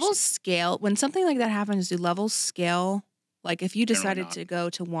after. Do this levels episode. scale when something like that happens? Do levels scale? Like if you decided not. to go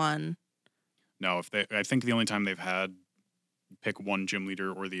to one. No, I think the only time they've had pick one gym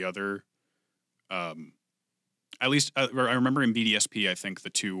leader or the other. At least I remember in BDSP, I think the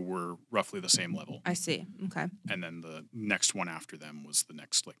two were roughly the same level. I see. Okay. And then the next one after them was the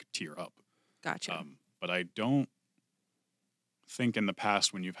next like tier up. Gotcha. But I don't think in the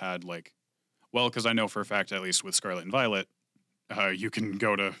past when you've had like, well, because I know for a fact, at least with Scarlet and Violet, you can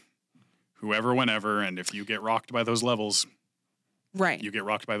go to whoever, whenever, and if you get rocked by those levels, right. you get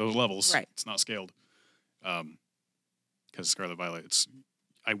rocked by those levels. Right. It's not scaled. Because Scarlet Violet,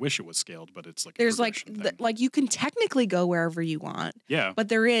 I wish it was scaled, but it's like There's like like you can technically go wherever you want. Yeah. But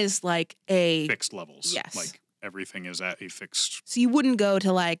there is like a fixed levels. Yes. Like everything is at a fixed. So you wouldn't go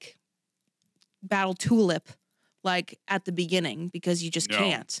to like Battle Tulip like at the beginning because you just No.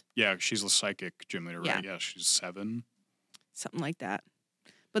 can't. Yeah, she's a psychic gym leader, right? Yeah, she's 7. Something like that.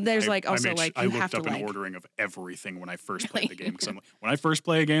 But there's like also like I you looked have up to an like ordering of everything when I first Really? played the game. Because when I first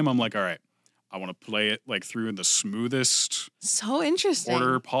play a game, I'm like, all right, I want to play it like through in the smoothest so interesting.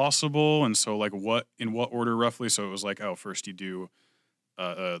 order possible. And so like in what order roughly? So it was like, oh, first you do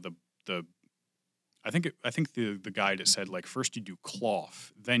the I think the guide it said like first you do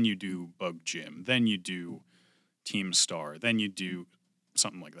cloth, then you do bug gym, then you do team star, then you do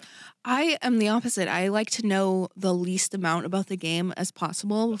something like that. I am the opposite. I like to know the least amount about the game as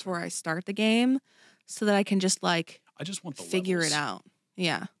possible before I start the game so that I can just like I just want the figure levels. it out.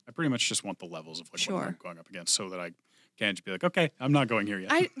 Yeah. I pretty much just want the levels of like what Sure. I'm going up against so that I can't just be like, okay, I'm not going here yet.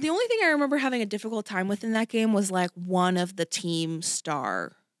 The only thing I remember having a difficult time with in that game was like one of the team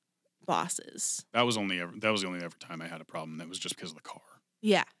star bosses. That was the only ever time I had a problem. That was just because of the car.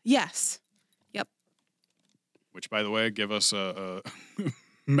 Yeah. Yes. Yep. Which, by the way, give us a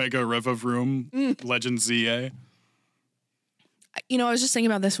Mega Rev of Room Legend ZA. You know, I was just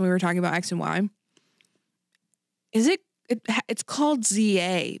thinking about this when we were talking about X and Y. It's called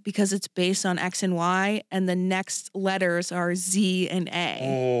ZA because it's based on X and Y, and the next letters are Z and A.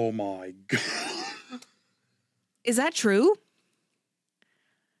 Oh my god. Is that true?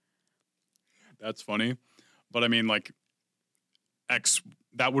 That's funny. But I mean, like, X,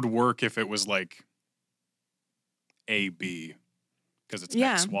 that would work if it was like AB. Because it's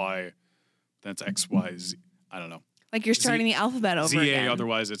XY, then it's XY, Z. I don't know. Like you're starting the alphabet over ZA, again.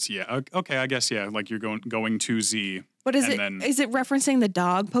 otherwise it's, okay, I guess, yeah. Like you're going to Z. But is it referencing the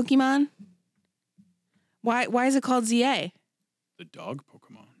dog Pokemon? Why is it called ZA? The dog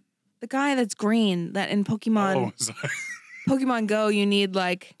Pokemon? The guy that's green, that in Pokemon Pokemon Go, you need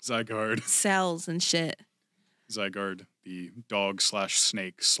like Zygarde. cells and shit. Zygarde, the dog /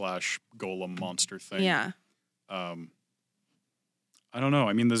 snake / golem monster thing. Yeah. I don't know.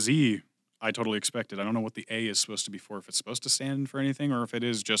 I mean, the Z, I totally expected. I don't know what the A is supposed to be for, if it's supposed to stand for anything or if it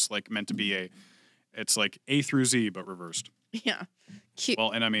is just like meant to be it's like A through Z, but reversed. Yeah. Cute.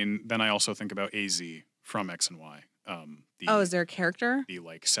 Well, and I mean, then I also think about AZ from X and Y. Is there a character? The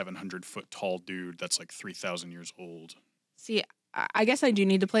like 700-foot tall dude that's like 3,000 years old. See, I guess I do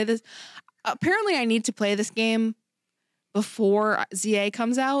need to play this. Apparently, I need to play this game before ZA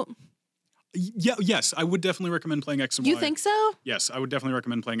comes out. Yeah, yes, I would definitely recommend playing X and Y. You think so? Yes, I would definitely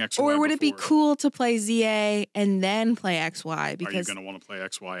recommend playing X and Y. Or would it be cool to play ZA and then play XY? Because are you going to want to play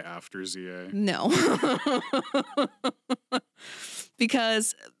XY after ZA? No.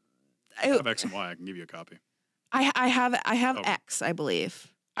 Because I have X and Y. I can give you a copy. I have Oh. X, I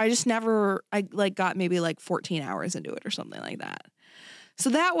believe. I just never got maybe like 14 hours into it or something like that. So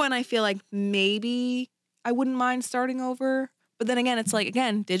that one I feel like maybe I wouldn't mind starting over. But then again, it's like,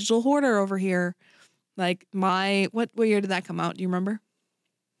 again, digital hoarder over here. Like what year did that come out? Do you remember?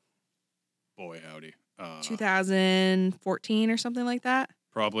 Boy, howdy. 2014 or something like that.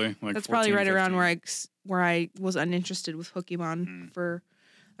 Probably. Like that's 14, probably right 15. around where I was uninterested with Pokemon for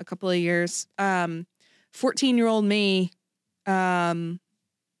a couple of years. 14-year-old me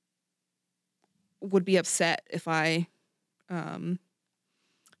would be upset if I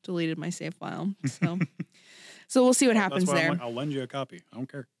deleted my save file. So So we'll see what happens That's why there. I'm like, I'll lend you a copy. I don't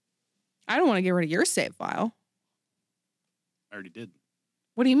care. I don't want to get rid of your save file. I already did.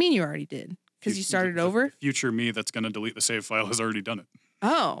 What do you mean you already did? Because you started over? The future me that's going to delete the save file has already done it.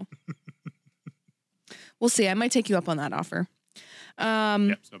 Oh. We'll see. I might take you up on that offer. Yeah,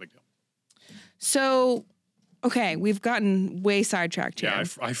 it's no big deal. So, okay, we've gotten way sidetracked here. Yeah,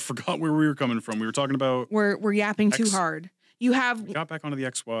 I forgot where we were coming from. We were talking about... We're yapping too hard. You have... We got back onto the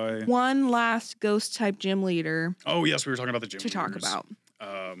XY. One last ghost-type gym leader. Oh, yes, we were talking about the gym leaders. To talk about,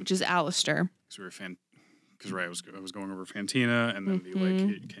 which is Alistair. Because I was going over Fantina, and then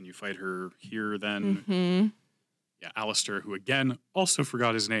can you fight her here then? Mm-hmm. Yeah, Alistair, who again also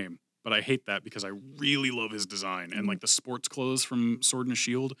forgot his name, but I hate that because I really love his design and like the sports clothes from Sword and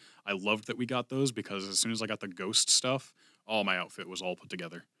Shield. I loved that we got those because as soon as I got the ghost stuff, all my outfit was all put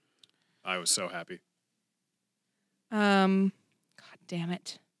together. I was so happy. God damn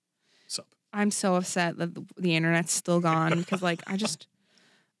it! Sup? I'm so upset that the internet's still gone because like I just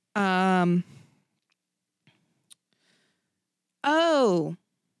Oh.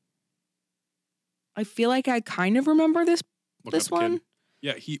 I feel like I kind of remember this one. Kid.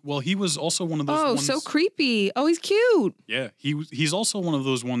 Yeah, he was also one of those ones. So creepy. Oh, he's cute. Yeah, he's also one of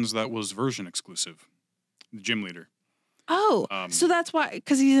those ones that was version exclusive. The gym leader. Oh, so that's why,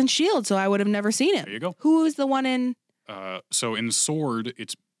 because he's in Shield, so I would have never seen him. There you go. Who is the one in? So in Sword,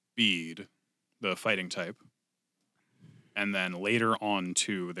 it's Bede, the fighting type. And then later on,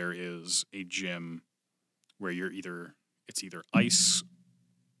 too, there is a gym where it's either ice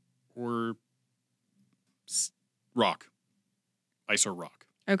or rock. Ice or rock.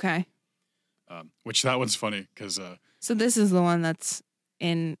 Okay. Which that one's funny because... so this is the one that's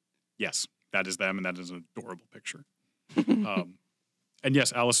in... Yes, that is them, and that is an adorable picture. And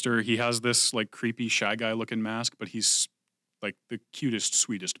yes, Alistair, he has this like creepy shy guy looking mask, but he's like the cutest,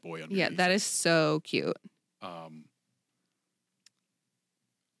 sweetest boy underneath. Yeah, that is so cute.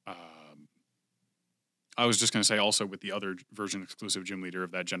 I was just going to say also with the other version exclusive gym leader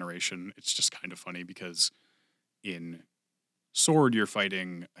of that generation, it's just kind of funny because in Sword, you're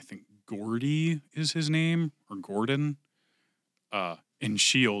fighting, I think Gordy is his name, or Gordon. In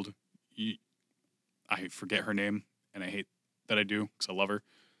Shield, I forget her name, and I hate that I do because I love her.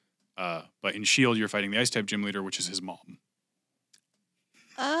 But in Shield, you're fighting the Ice-type gym leader, which is his mom.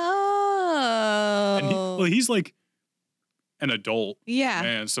 Oh. And he's like an adult. Yeah.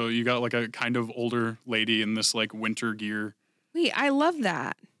 And so you got like a kind of older lady in this like winter gear. Wait, I love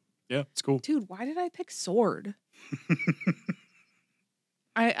that. Yeah, it's cool. Dude, why did I pick Sword?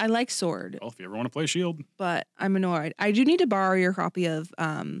 I like Sword. Well, if you ever want to play Shield. But I'm annoyed. I do need to borrow your copy of,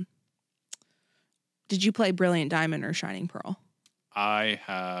 did you play Brilliant Diamond or Shining Pearl? I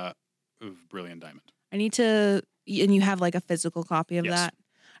have Brilliant Diamond. I need to, and you have like a physical copy of that?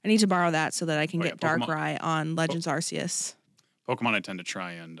 I need to borrow that so that I can get Darkrai on Legends Arceus. Pokemon I tend to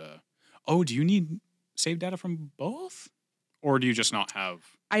try and... do you need save data from both? Or do you just not have...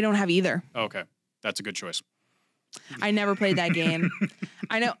 I don't have either. Oh, okay. That's a good choice. I never played that game.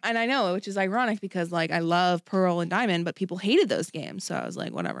 I know, which is ironic because like I love Pearl and Diamond, but people hated those games. So I was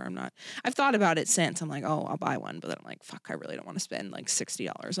like, whatever, I've thought about it since. I'm like, oh, I'll buy one. But then I'm like, fuck, I really don't want to spend like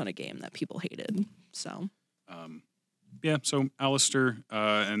 $60 on a game that people hated. So... yeah, so Alistair,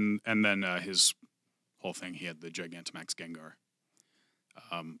 and then his whole thing, he had the Gigantamax Gengar.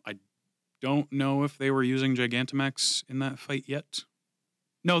 I don't know if they were using Gigantamax in that fight yet.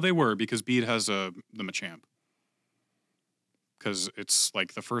 No, they were, because Bede has the Machamp. Because it's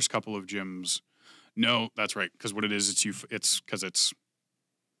like the first couple of gyms. No, that's right, because what it is, it's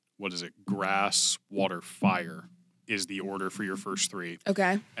what is it? Grass, water, fire is the order for your first three.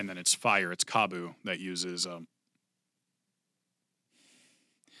 Okay. And then it's fire, it's Kabu that uses...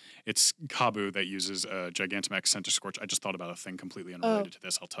 It's Kabu that uses Gigantamax Center Scorch. I just thought about a thing completely unrelated to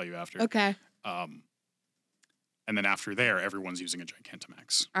this. I'll tell you after. Okay. And then after there, everyone's using a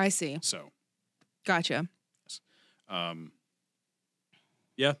Gigantamax. I see. So. Gotcha.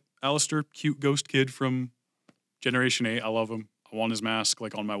 Yeah, Alistair, cute ghost kid from Generation 8. I love him. I want his mask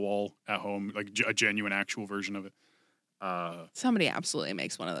like on my wall at home, like a genuine actual version of it. Somebody absolutely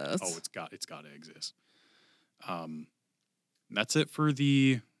makes one of those. Oh, it's got to exist. That's it for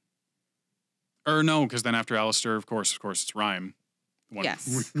the... Or no, because then after Alistair, of course, it's Rhyme.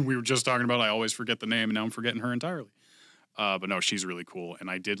 Yes. We were just talking about. I always forget the name, and now I'm forgetting her entirely. But no, she's really cool, and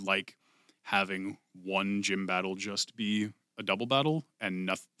I did like having one gym battle just be a double battle, and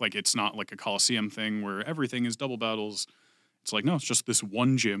nothing, like it's not like a Coliseum thing where everything is double battles. It's like no, it's just this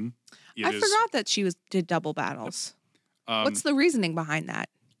one gym. I forgot that she did double battles. What's the reasoning behind that?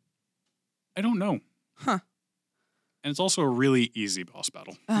 I don't know. Huh. And it's also a really easy boss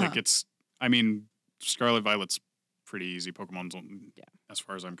battle. Like I mean, Scarlet Violet's pretty easy. Pokemon's, as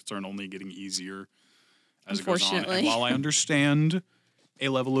far as I'm concerned, only getting easier as it goes on. And while I understand a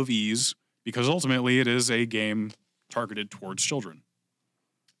level of ease, because ultimately it is a game targeted towards children.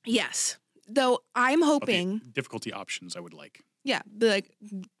 Yes. Though I'm hoping... But the difficulty options I would like. Yeah. Like,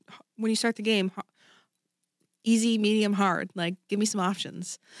 when you start the game, easy, medium, hard. Like, give me some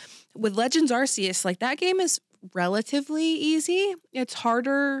options. With Legends Arceus, like, that game is relatively easy. It's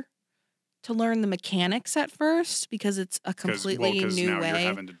harder to learn the mechanics at first because it's a completely new now way. You're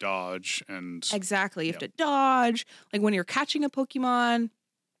having to dodge and... Exactly. You have to dodge. Like, when you're catching a Pokemon...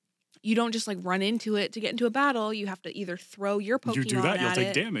 You don't just like run into it to get into a battle. You have to either throw your Pokemon at it. You do that, you'll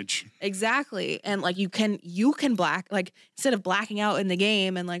take damage. Exactly. And like you can like instead of blacking out in the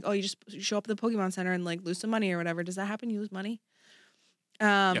game and like, oh, you show up at the Pokemon Center and like lose some money or whatever. Does that happen? You lose money?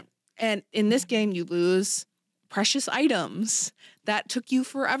 And in this game you lose precious items that took you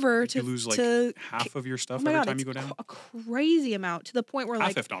forever to lose like half of your stuff every time you go down. A crazy amount to the point where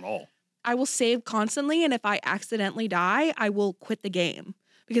half, if not all. I will save constantly, and if I accidentally die, I will quit the game.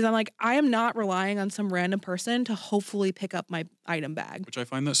 Because I'm like, I am not relying on some random person to hopefully pick up my item bag. Which I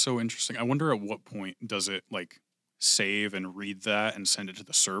find that so interesting. I wonder at what point does it like save and read that and send it to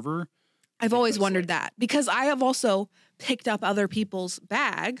the server? I've always wondered that. Because I have also picked up other people's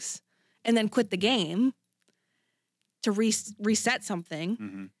bags and then quit the game to reset something.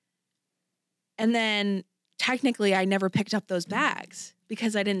 Mm-hmm. And then technically I never picked up those bags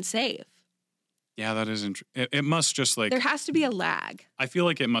because I didn't save. Yeah, that is interesting. It must just like... There has to be a lag. I feel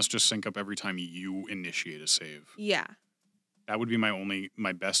like it must just sync up every time you initiate a save. Yeah. That would be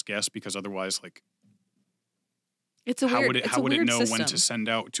my best guess, because otherwise, like... It's a how weird would it know system. when to send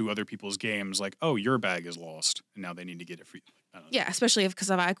out to other people's games, like, oh, your bag is lost, and now they need to get it for you? I don't know. Yeah, especially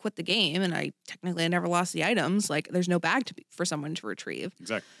because if I quit the game and I never lost the items, like, there's no bag for someone to retrieve.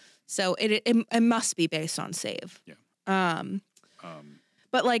 Exactly. So it must be based on save. Yeah.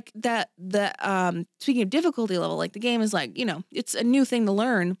 But like speaking of difficulty level, like the game is like, it's a new thing to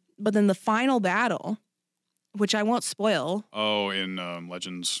learn. But then the final battle, which I won't spoil. Oh, in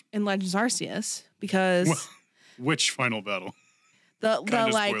Legends. In Legends Arceus, because which final battle? The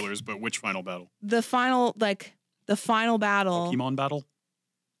like spoilers, but which final battle? The final battle. Pokemon battle.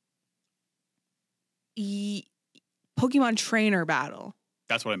 Pokemon trainer battle.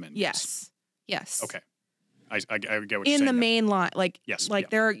 That's what I meant. Yes. Okay. I get what you're saying. In the main line, like, yes,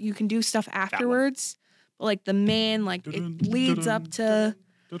 there you can do stuff afterwards, but like the main, like it leads up to.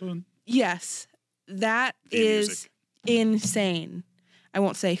 Yes, that is insane. I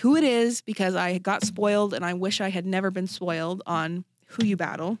won't say who it is because I got spoiled, and I wish I had never been spoiled on who you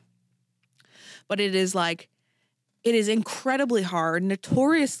battle. But it is incredibly hard,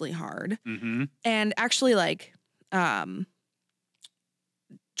 notoriously hard, and actually like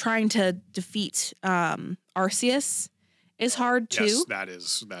trying to defeat Arceus is hard too.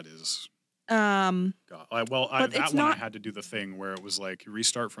 Yes, that is. God. I had to do the thing where it was like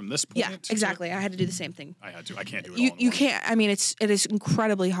restart from this point. Yeah, exactly. I had to do the same thing. I can't do it. You can't. I mean, it is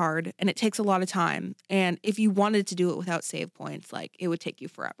incredibly hard, and it takes a lot of time. And if you wanted to do it without save points, like it would take you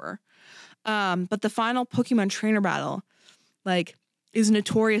forever. But the final Pokemon trainer battle, like, is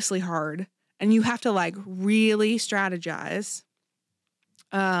notoriously hard, and you have to like really strategize.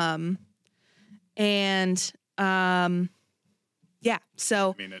 Yeah,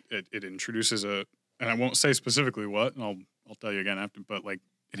 so I mean, it introduces and I won't say specifically what, and I'll tell you again after, but like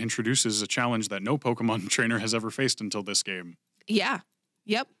it introduces a challenge that no Pokemon trainer has ever faced until this game. Yeah.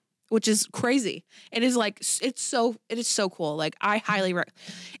 Yep. Which is crazy. It is like, it is so cool. Like, I highly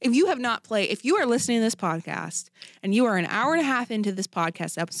if you are listening to this podcast and you are an hour and a half into this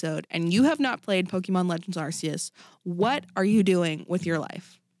podcast episode and you have not played Pokemon Legends Arceus, what are you doing with your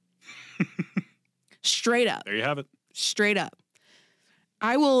life? Straight up. There you have it. Straight up.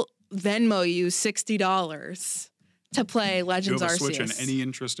 I will Venmo you $60 to play Legends Arceus. You have a Switch and any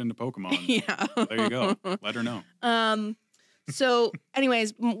interest into Pokemon. Yeah. There you go. Let her know. So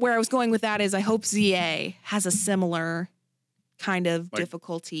anyways, where I was going with that is I hope ZA has a similar kind of like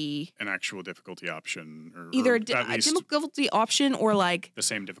difficulty. An actual difficulty option. Either a difficulty option or like the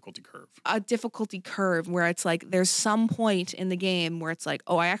same difficulty curve. A difficulty curve where it's like there's some point in the game where it's like,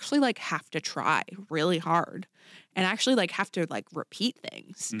 oh, I actually like have to try really hard and actually like have to like repeat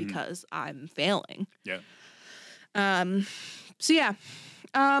things because I'm failing. Yeah. So yeah.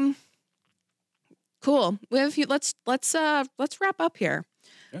 Cool. We have a few. Let's wrap up here.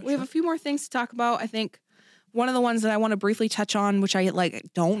 Yeah, we have a few more things to talk about. I think one of the ones that I want to briefly touch on, which I like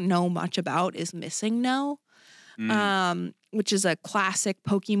don't know much about, is MissingNo, which is a classic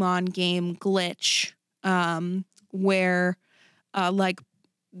Pokemon game glitch, where like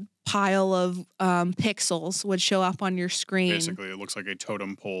pile of pixels would show up on your screen. Basically, it looks like a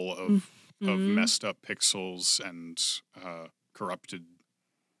totem pole of messed up pixels and corrupted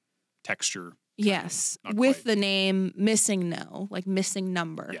texture. Yes, Not with quite. the name MissingNo, like missing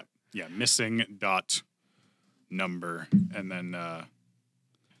number. Yeah, missing dot number. And then,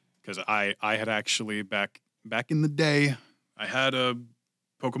 because I had actually, back in the day, I had a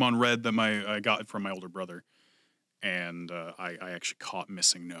Pokemon Red that I got from my older brother. And I actually caught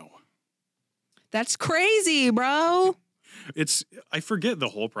MissingNo. That's crazy, bro. I forget the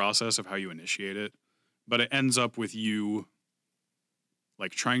whole process of how you initiate it, but it ends up with you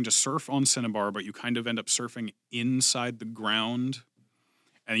like trying to surf on Cinnabar, but you kind of end up surfing inside the ground,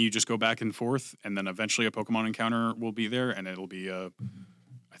 and you just go back and forth, and then eventually a Pokemon encounter will be there, and it'll be I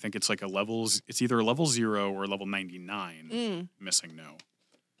think it's like it's either a level 0 or level 99 MissingNo. And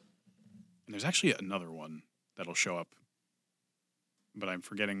there's actually another one that'll show up, but I'm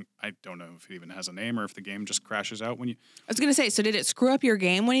forgetting. I don't know if it even has a name or if the game just crashes out when you. I was gonna say, so did it screw up your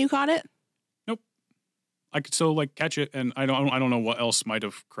game when you caught it? Nope. I could still like catch it, and I don't know what else might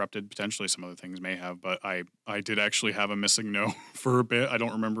have corrupted. Potentially some other things may have, but I did actually have a MissingNo for a bit. I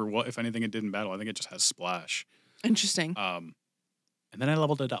don't remember what, if anything, it did in battle. I think it just has Splash. Interesting. And then I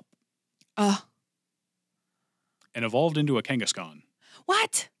leveled it up. And evolved into a Kangaskhan.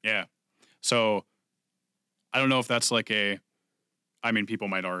 What? Yeah. So I don't know if that's like I mean, people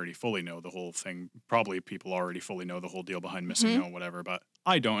might already fully know the whole thing. Probably people already fully know the whole deal behind MissingNo, whatever, but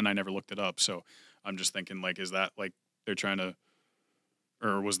I don't, and I never looked it up. So I'm just thinking, like, is that like they're trying to,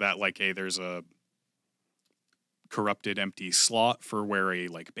 or was that like there's a corrupted empty slot for where a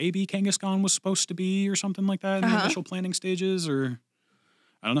like baby Kangaskhan was supposed to be or something like that in the initial planning stages? Or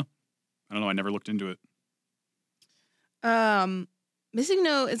I don't know. I never looked into it.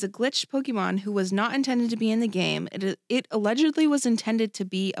 MissingNo is a glitched Pokemon who was not intended to be in the game. It allegedly was intended to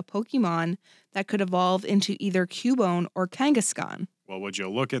be a Pokemon that could evolve into either Cubone or Kangaskhan. Well, would you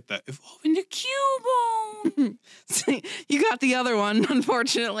look at that? Evolve into Cubone! See, you got the other one,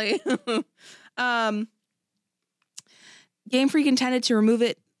 unfortunately. Game Freak intended to remove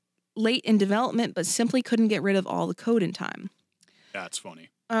it late in development, but simply couldn't get rid of all the code in time. That's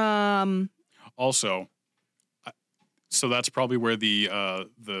funny. Also, so that's probably where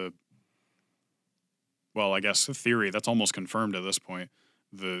well, I guess the theory, that's almost confirmed at this point.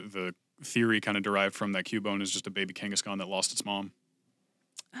 The theory kind of derived from that Cubone is just a baby Kangaskhan that lost its mom.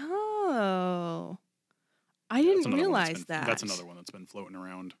 Oh. I didn't realize that. That's another one that's been floating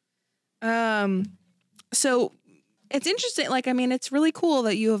around. So it's interesting. Like, I mean, it's really cool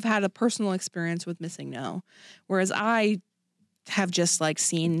that you have had a personal experience with MissingNo, whereas I have just like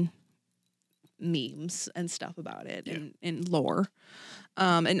seen memes and stuff about it and lore.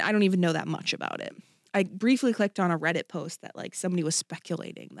 And I don't even know that much about it. I briefly clicked on a Reddit post that like somebody was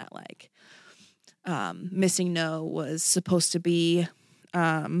speculating that like MissingNo was supposed to be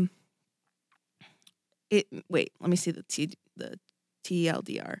wait, let me see the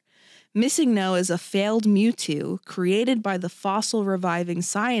TLDR. MissingNo is a failed Mewtwo created by the fossil reviving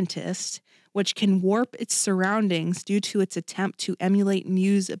scientist, which can warp its surroundings due to its attempt to emulate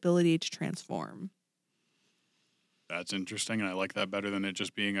Mew's ability to transform. That's interesting, and I like that better than it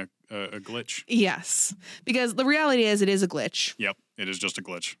just being a glitch. Yes, because the reality is it is a glitch. Yep, it is just a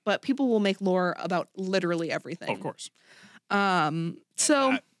glitch. But people will make lore about literally everything. Oh, of course.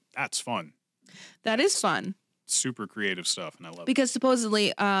 So that's fun. That is fun. Super creative stuff, and I love it. Because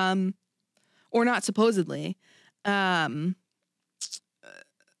supposedly, or not supposedly,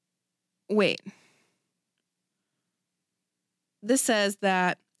 wait. This says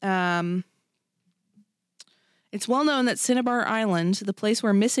that it's well known that Cinnabar Island, the place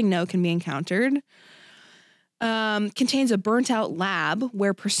where MissingNo can be encountered, contains a burnt-out lab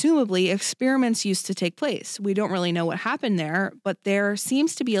where presumably experiments used to take place. We don't really know what happened there, but there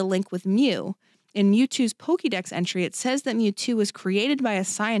seems to be a link with Mew. In Mewtwo's Pokédex entry, it says that Mewtwo was created by a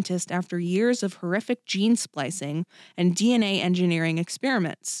scientist after years of horrific gene splicing and DNA engineering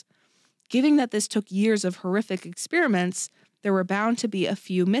experiments. Given that this took years of horrific experiments, there were bound to be a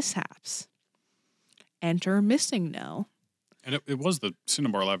few mishaps. Enter MissingNo. And it was the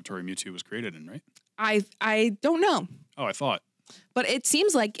Cinnabar laboratory Mewtwo was created in, right? I don't know. Oh, I thought. But it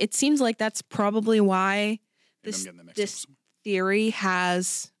seems like that's probably why this theory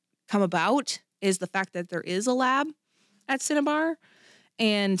has come about, is the fact that there is a lab at Cinnabar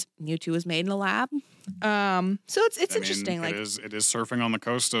and Mewtwo was made in a lab. So it's interesting. It is surfing on the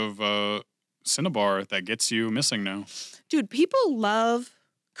coast of Cinnabar that gets you MissingNo. Dude, people love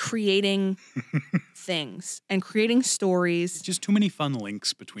creating things and creating stories. It's just too many fun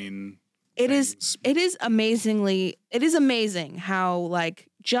links between It is amazing how like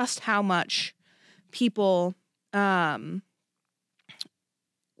just how much people will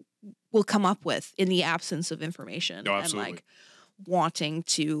come up with in the absence of information. No, and absolutely. like wanting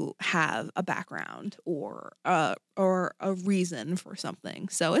to have a background or a reason for something.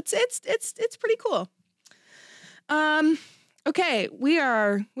 So it's pretty cool. Okay, we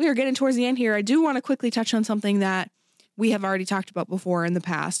are getting towards the end here. I do want to quickly touch on something that we have already talked about before in the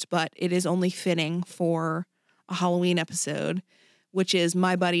past, but it is only fitting for a Halloween episode, which is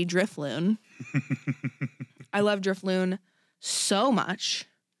my buddy Drifloon. I love Drifloon so much.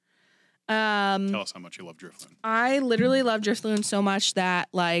 Tell us how much you love Drifloon. I literally love Drifloon so much that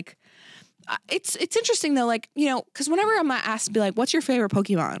like it's interesting though, like, you know, because whenever I'm asked to be like, what's your favorite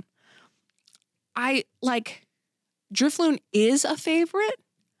Pokemon? I like Drifloon is a favorite.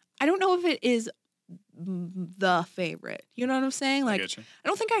 I don't know if it is the favorite. You know what I'm saying? Like, I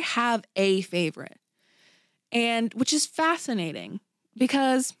don't think I have a favorite. And which is fascinating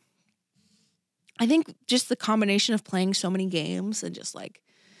because I think just the combination of playing so many games and just like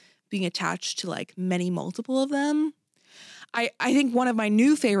being attached to like multiple of them. I think one of my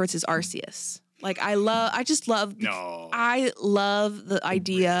new favorites is Arceus. Like I love the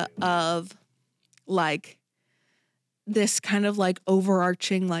idea of like this kind of like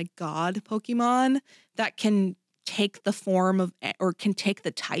overarching like god Pokemon that can take the form of or can take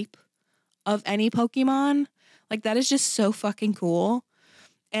the type of any Pokemon. Like that is just so fucking cool.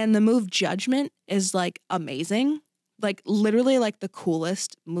 And the move Judgment is like amazing. Like literally like the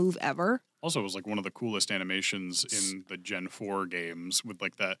coolest move ever. Also, it was like one of the coolest animations in the Gen 4 games with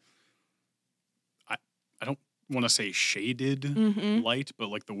like that. I don't want to say shaded light, but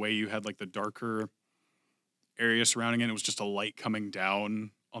like the way you had like the darker area surrounding it. It was just a light coming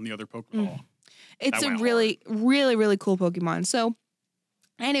down on the other Pokemon. It's a really, really, really cool Pokemon. So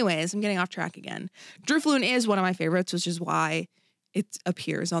anyways, I'm getting off track again. Drifloon is one of my favorites, which is why it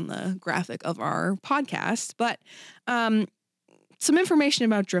appears on the graphic of our podcast. But some information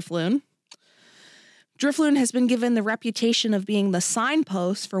about Drifloon. Drifloon has been given the reputation of being the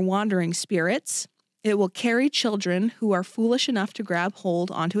signpost for wandering spirits. It will carry children who are foolish enough to grab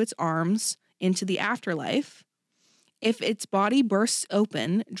hold onto its arms into the afterlife. If its body bursts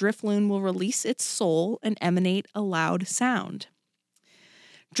open, Drifloon will release its soul and emanate a loud sound.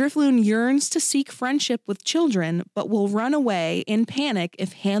 Drifloon yearns to seek friendship with children, but will run away in panic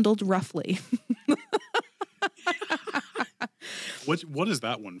if handled roughly. What is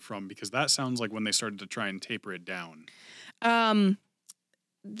that one from? Because that sounds like when they started to try and taper it down.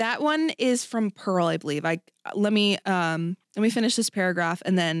 That one is from Pearl, I believe. Let me finish this paragraph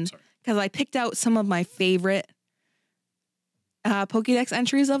and then because I picked out some of my favorite Pokédex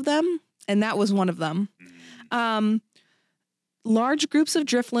entries of them, and that was one of them. Large groups of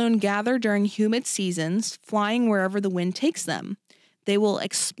Drifloon gather during humid seasons, flying wherever the wind takes them. They will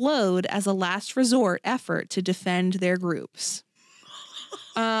explode as a last resort effort to defend their groups.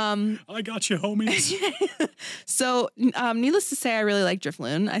 I got you, homies. So, needless to say, I really like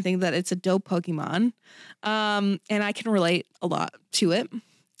Drifloon. I think that it's a dope Pokemon, and I can relate a lot to it.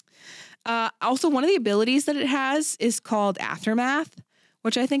 Also, one of the abilities that it has is called Aftermath,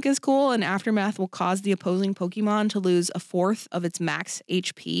 which I think is cool. And Aftermath will cause the opposing Pokemon to lose a fourth of its max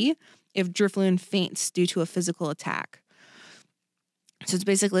HP if Drifloon faints due to a physical attack. So it's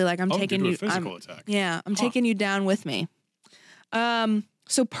basically like I'm taking you. Attack. Yeah, I'm taking you down with me.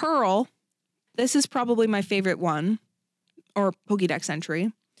 So Pearl, this is probably my favorite one, or Pokédex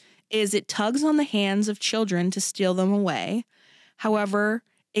entry, is it tugs on the hands of children to steal them away. However,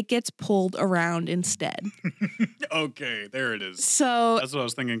 it gets pulled around instead. Okay, there it is. So that's what I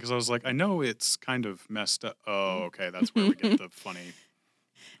was thinking, because I was like, I know it's kind of messed up. Oh, okay, that's where we get the funny.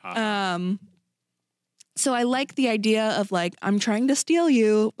 So I like the idea of like, I'm trying to steal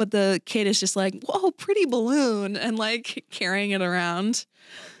you, but the kid is just like, whoa, pretty balloon, and like carrying it around.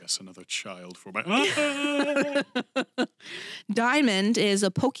 I guess another child for my... Diamond is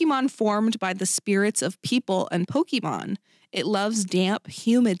a Pokemon formed by the spirits of people and Pokemon. It loves damp,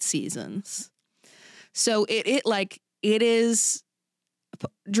 humid seasons. So it is...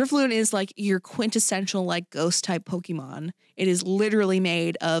 Drifloon is like your quintessential like ghost type Pokemon. It is literally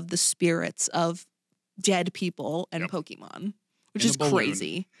made of the spirits of dead people and Pokemon, which is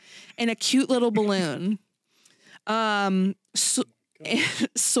crazy. And a cute little balloon.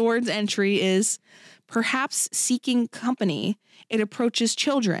 Sword's entry is perhaps seeking company. It approaches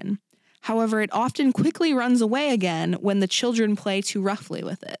children. However, it often quickly runs away again when the children play too roughly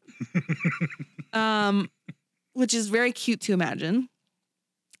with it. Which is very cute to imagine.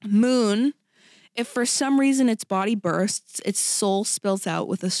 Moon, if for some reason its body bursts, its soul spills out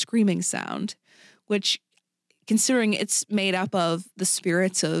with a screaming sound, which considering it's made up of the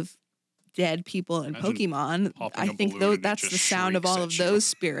spirits of dead people and Imagine Pokemon, popping I a think balloon and it that's just the sound of shrieks all at of you. those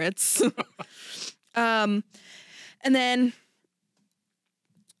spirits. And then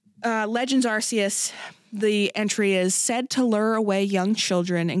Legends Arceus, the entry is said to lure away young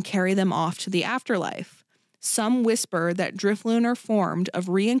children and carry them off to the afterlife. Some whisper that Drifloon are formed of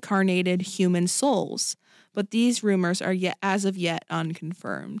reincarnated human souls, but these rumors are as of yet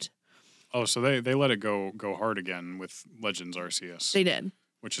unconfirmed. Oh, so they let it go hard again with Legends Arceus. They did.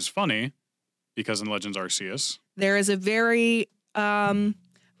 Which is funny because in Legends Arceus, There is a very, I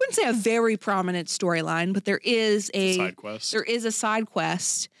wouldn't say a very prominent storyline, but there is a side quest. There is a side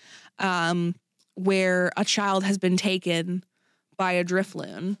quest where a child has been taken by a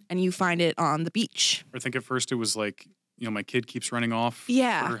Drifloon, and you find it on the beach. I think at first it was like, my kid keeps running off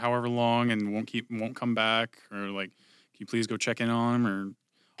Yeah. for however long and won't come back, or like, can you please go check in on him, or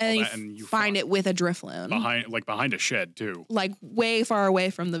And you find it with a Drifloon. behind a shed too. Like way far away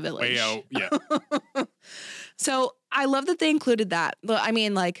from the village. Way out, yeah. So I love that they included that. I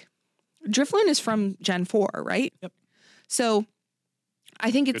mean, like, Drifloon is from Gen 4, right? Yep. So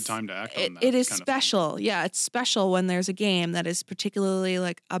I think Good it's time to act on that. it is kind of special. Yeah, it's special when there's a game that is particularly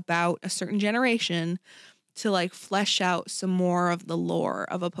like about a certain generation to like flesh out some more of the lore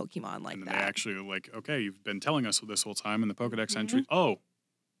of a Pokemon like and that. they actually like, okay, you've been telling us this whole time in the Pokedex Mm-hmm. entry. Oh,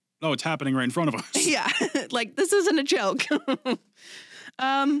 no, it's happening right in front of us. Yeah, like this isn't a joke.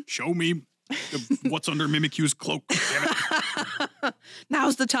 Show me what's under Mimikyu's cloak. Damn it.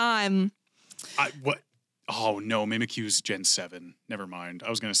 Now's the time. What? Oh no, Mimikyu's Gen 7. Never mind. I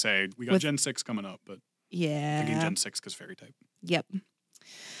was gonna say we got Gen 6 coming up, but thinking Yeah. Gen 6 because fairy type. Yep.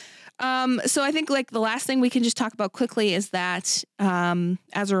 So I think like the last thing we can just talk about quickly is that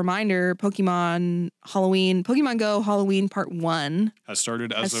as a reminder, Pokemon Go Halloween Part 1 Has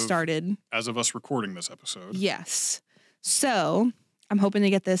started as of us recording this episode. Yes. So I'm hoping to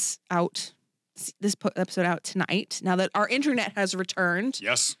get this episode out tonight now that our internet has returned.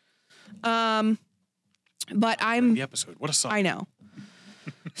 Yes. But The episode. What a song. I know.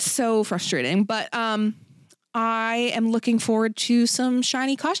 So frustrating. But I am looking forward to some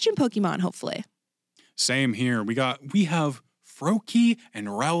shiny costume Pokemon, hopefully. Same here. We have Froakie and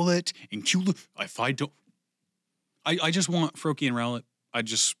Rowlet and Cula. If I don't, I just want Froakie and Rowlet.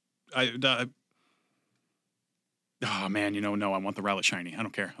 Oh man, no, I want the Rowlet shiny. I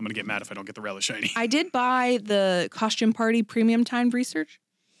don't care. I'm gonna get mad if I don't get the Rowlet shiny. I did buy the Costume Party Premium Timed Research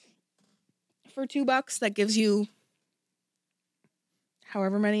for $2. That gives you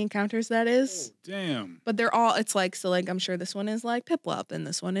however many encounters that is. Oh, damn. But they're all, it's like, so like, I'm sure this one is like Piplup, and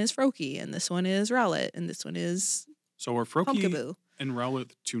this one is Froakie, and this one is Rowlet, and this one is So are Froakie Pumpkaboo. and Rowlet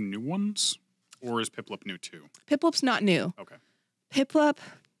the two new ones? Or is Piplup new too? Piplup's not new. Okay. Piplup,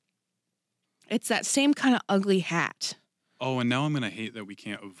 it's that same kind of ugly hat. Oh, and now I'm going to hate that we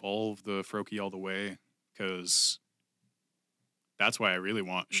can't evolve the Froakie all the way, because that's why I really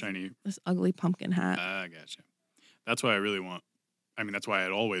want shiny. This ugly pumpkin hat. I gotcha. That's why I really want. I mean, that's why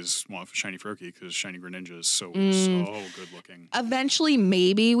I'd always want shiny Froakie, because shiny Greninja is so good looking. Eventually,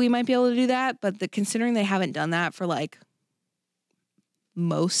 maybe we might be able to do that, but considering they haven't done that for like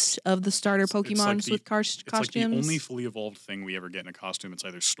most of the starter Pokemons with costumes. It's like the only fully evolved thing we ever get in a costume. It's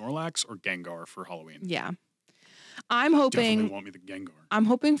either Snorlax or Gengar for Halloween. Yeah. I'm hoping. Definitely want me the Gengar. I'm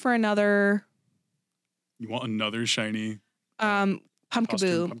hoping for another. You want another shiny Pumpkaboo,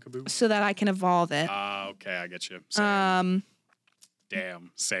 Pumpkaboo? so that I can evolve it. Okay, I get you. Same.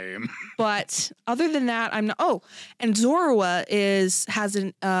 Damn, same. But other than that, I'm not. Oh, and Zorua has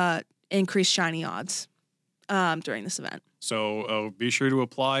an increased shiny odds during this event. So be sure to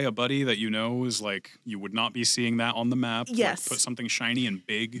apply a buddy that you know is like, you would not be seeing that on the map. Yes. Like, put something shiny and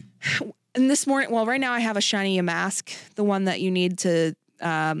big. And this morning, well, right now I have a shiny Yamask, the one that you need to.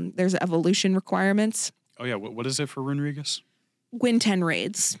 There's evolution requirements. Oh yeah, what is it for Runerigus? Win 10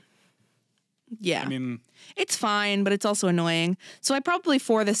 raids. Yeah. I mean, it's fine, but it's also annoying. So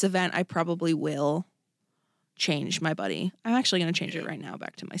for this event, I probably will change my buddy. I'm actually going to change it right now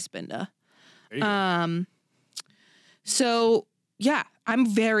back to my Spinda. there you go. So yeah, I'm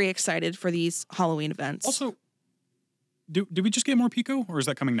very excited for these Halloween events. Also, did we just get more Pico, or is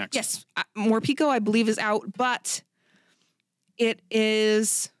that coming next? Yes, more Pico I believe is out, but it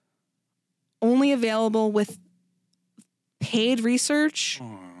is only available with paid research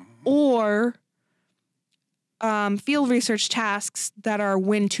or field research tasks that are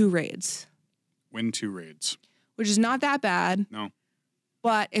win 2 raids. Win 2 raids. Which is not that bad. No.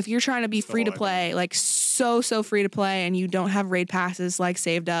 But if you're trying to be free to play, like so free to play, and you don't have raid passes like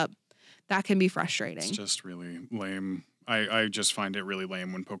saved up, that can be frustrating. It's just really lame. I just find it really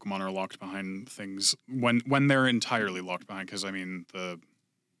lame when Pokemon are locked behind things when they're entirely locked behind. Because I mean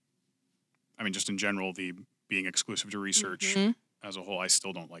just in general, the being exclusive to research as a whole, I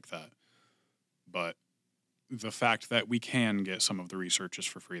still don't like that. But the fact that we can get some of the researches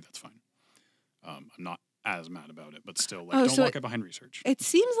for free, that's fine. I'm not as mad about it, but still, don't lock it behind research. It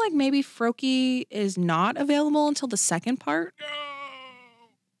seems like maybe Froakie is not available until the second part. No!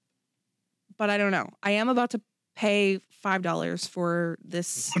 But I don't know. I am about to pay $5 for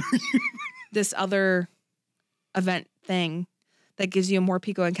this this other event thing that gives you a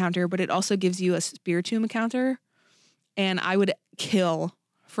Morpeko encounter, but it also gives you a Spiritomb encounter. And I would kill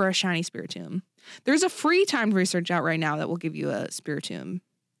for a shiny Spiritomb. There's a free timed research out right now that will give you a Spiritomb.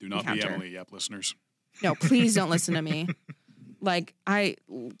 Do not encounter. be Emily Yap listeners. No, please don't listen to me. Like,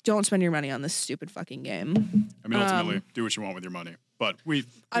 don't spend your money on this stupid fucking game. I mean, ultimately, do what you want with your money. But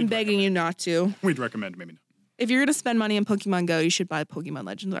I'm begging you not to. We'd recommend maybe not. If you're going to spend money on Pokemon Go, you should buy Pokemon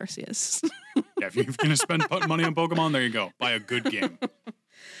Legends Arceus. Yeah, if you're going to spend money on Pokemon, there you go. Buy a good game.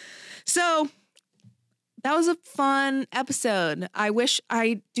 So, that was a fun episode.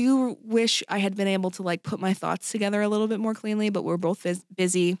 I do wish I had been able to like put my thoughts together a little bit more cleanly, but we're both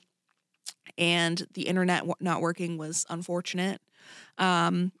busy and the internet not working was unfortunate.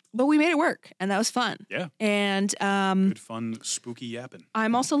 But we made it work and that was fun. Yeah. And good fun, spooky yapping.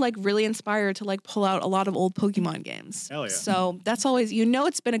 I'm also like really inspired to like pull out a lot of old Pokemon games. Hell yeah. So that's always,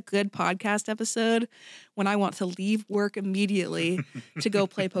 it's been a good podcast episode when I want to leave work immediately to go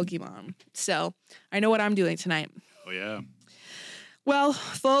play Pokemon. So I know what I'm doing tonight. Oh yeah. Well,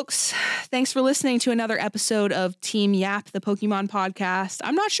 folks, thanks for listening to another episode of Team Yap, the Pokemon podcast.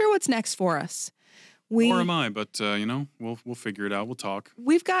 I'm not sure what's next for us. Or am I? But, we'll figure it out. We'll talk.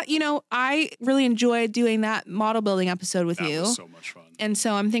 We've got, I really enjoyed doing that model building episode with you. That was so much fun. And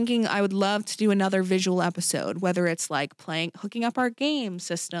so I'm thinking I would love to do another visual episode, whether it's like hooking up our game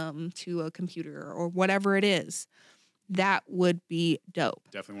system to a computer or whatever it is. That would be dope.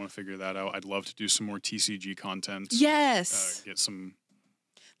 Definitely want to figure that out. I'd love to do some more TCG content. Yes. Get some.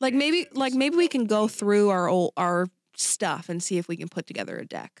 Maybe we can go through our stuff and see if we can put together a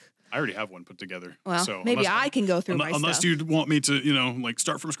deck. I already have one put together. Well, so maybe I can go through my stuff. Unless you'd want me to,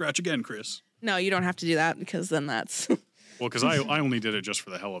 start from scratch again, Chris. No, you don't have to do that because then that's... Well, because I only did it just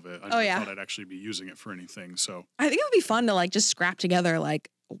for the hell of it. I never thought I'd actually be using it for anything, so... I think it would be fun to, just scrap together,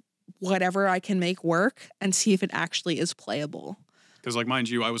 whatever I can make work and see if it actually is playable. Because, mind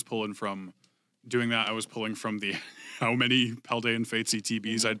you, I was pulling from... Doing that, I was pulling from the... how many Paldean Fates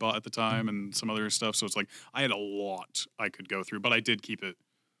ETBs I'd bought at the time and some other stuff, so it's I had a lot I could go through, but I did keep it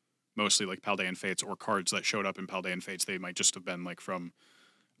mostly Paldean Fates or cards that showed up in Paldean Fates. They might just have been from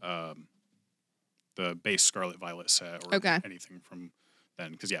the base Scarlet Violet set or anything from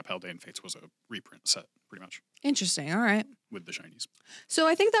then. Because, Paldean Fates was a reprint set, pretty much. Interesting. All right. With the shinies. So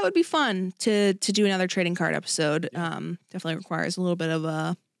I think that would be fun to do another trading card episode. Yeah. Definitely requires a little bit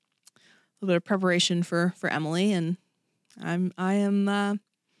of preparation for Emily, and I'm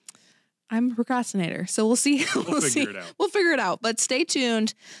a procrastinator, so we'll see. We'll figure it out. We'll figure it out, but stay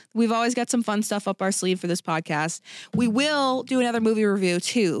tuned. We've always got some fun stuff up our sleeve for this podcast. We will do another movie review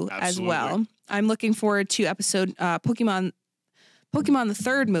too, as well. I'm looking forward to episode Pokemon the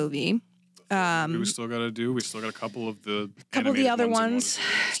third movie. We still got to do. We still got a couple of the other ones.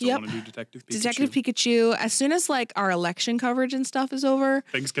 Yep. Want to do Detective Pikachu. Detective Pikachu. As soon as our election coverage and stuff is over,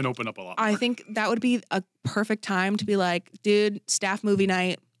 things can open up a lot more. I think that would be a perfect time to be dude, staff movie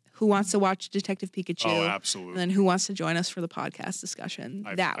night. Who wants to watch Detective Pikachu? Oh, absolutely. And then who wants to join us for the podcast discussion?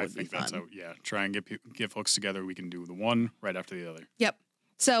 That would be fun. That's how, try and get folks together. We can do the one right after the other. Yep.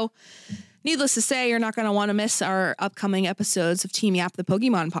 So, needless to say, you're not going to want to miss our upcoming episodes of Team Yap, the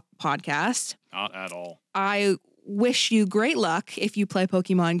Pokemon podcast. Not at all. I wish you great luck if you play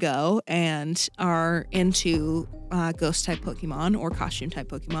Pokemon Go and are into ghost-type Pokemon or costume-type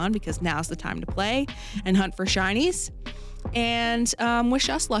Pokemon, because now's the time to play and hunt for shinies. And wish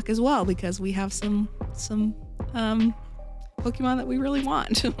us luck as well, because we have some Pokemon that we really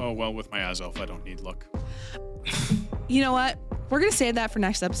want. Oh, well, with my Azelf, I don't need luck. You know what? We're going to save that for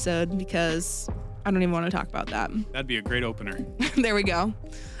next episode because I don't even want to talk about that. That'd be a great opener. There we go.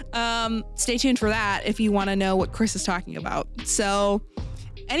 Stay tuned for that if you want to know what Chris is talking about. So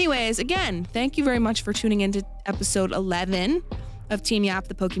anyways, again, thank you very much for tuning into episode 11 of Team Yap,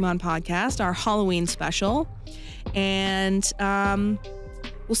 the Pokemon podcast, our Halloween special. And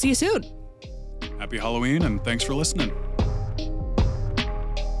we'll see you soon. Happy Halloween, and thanks for listening.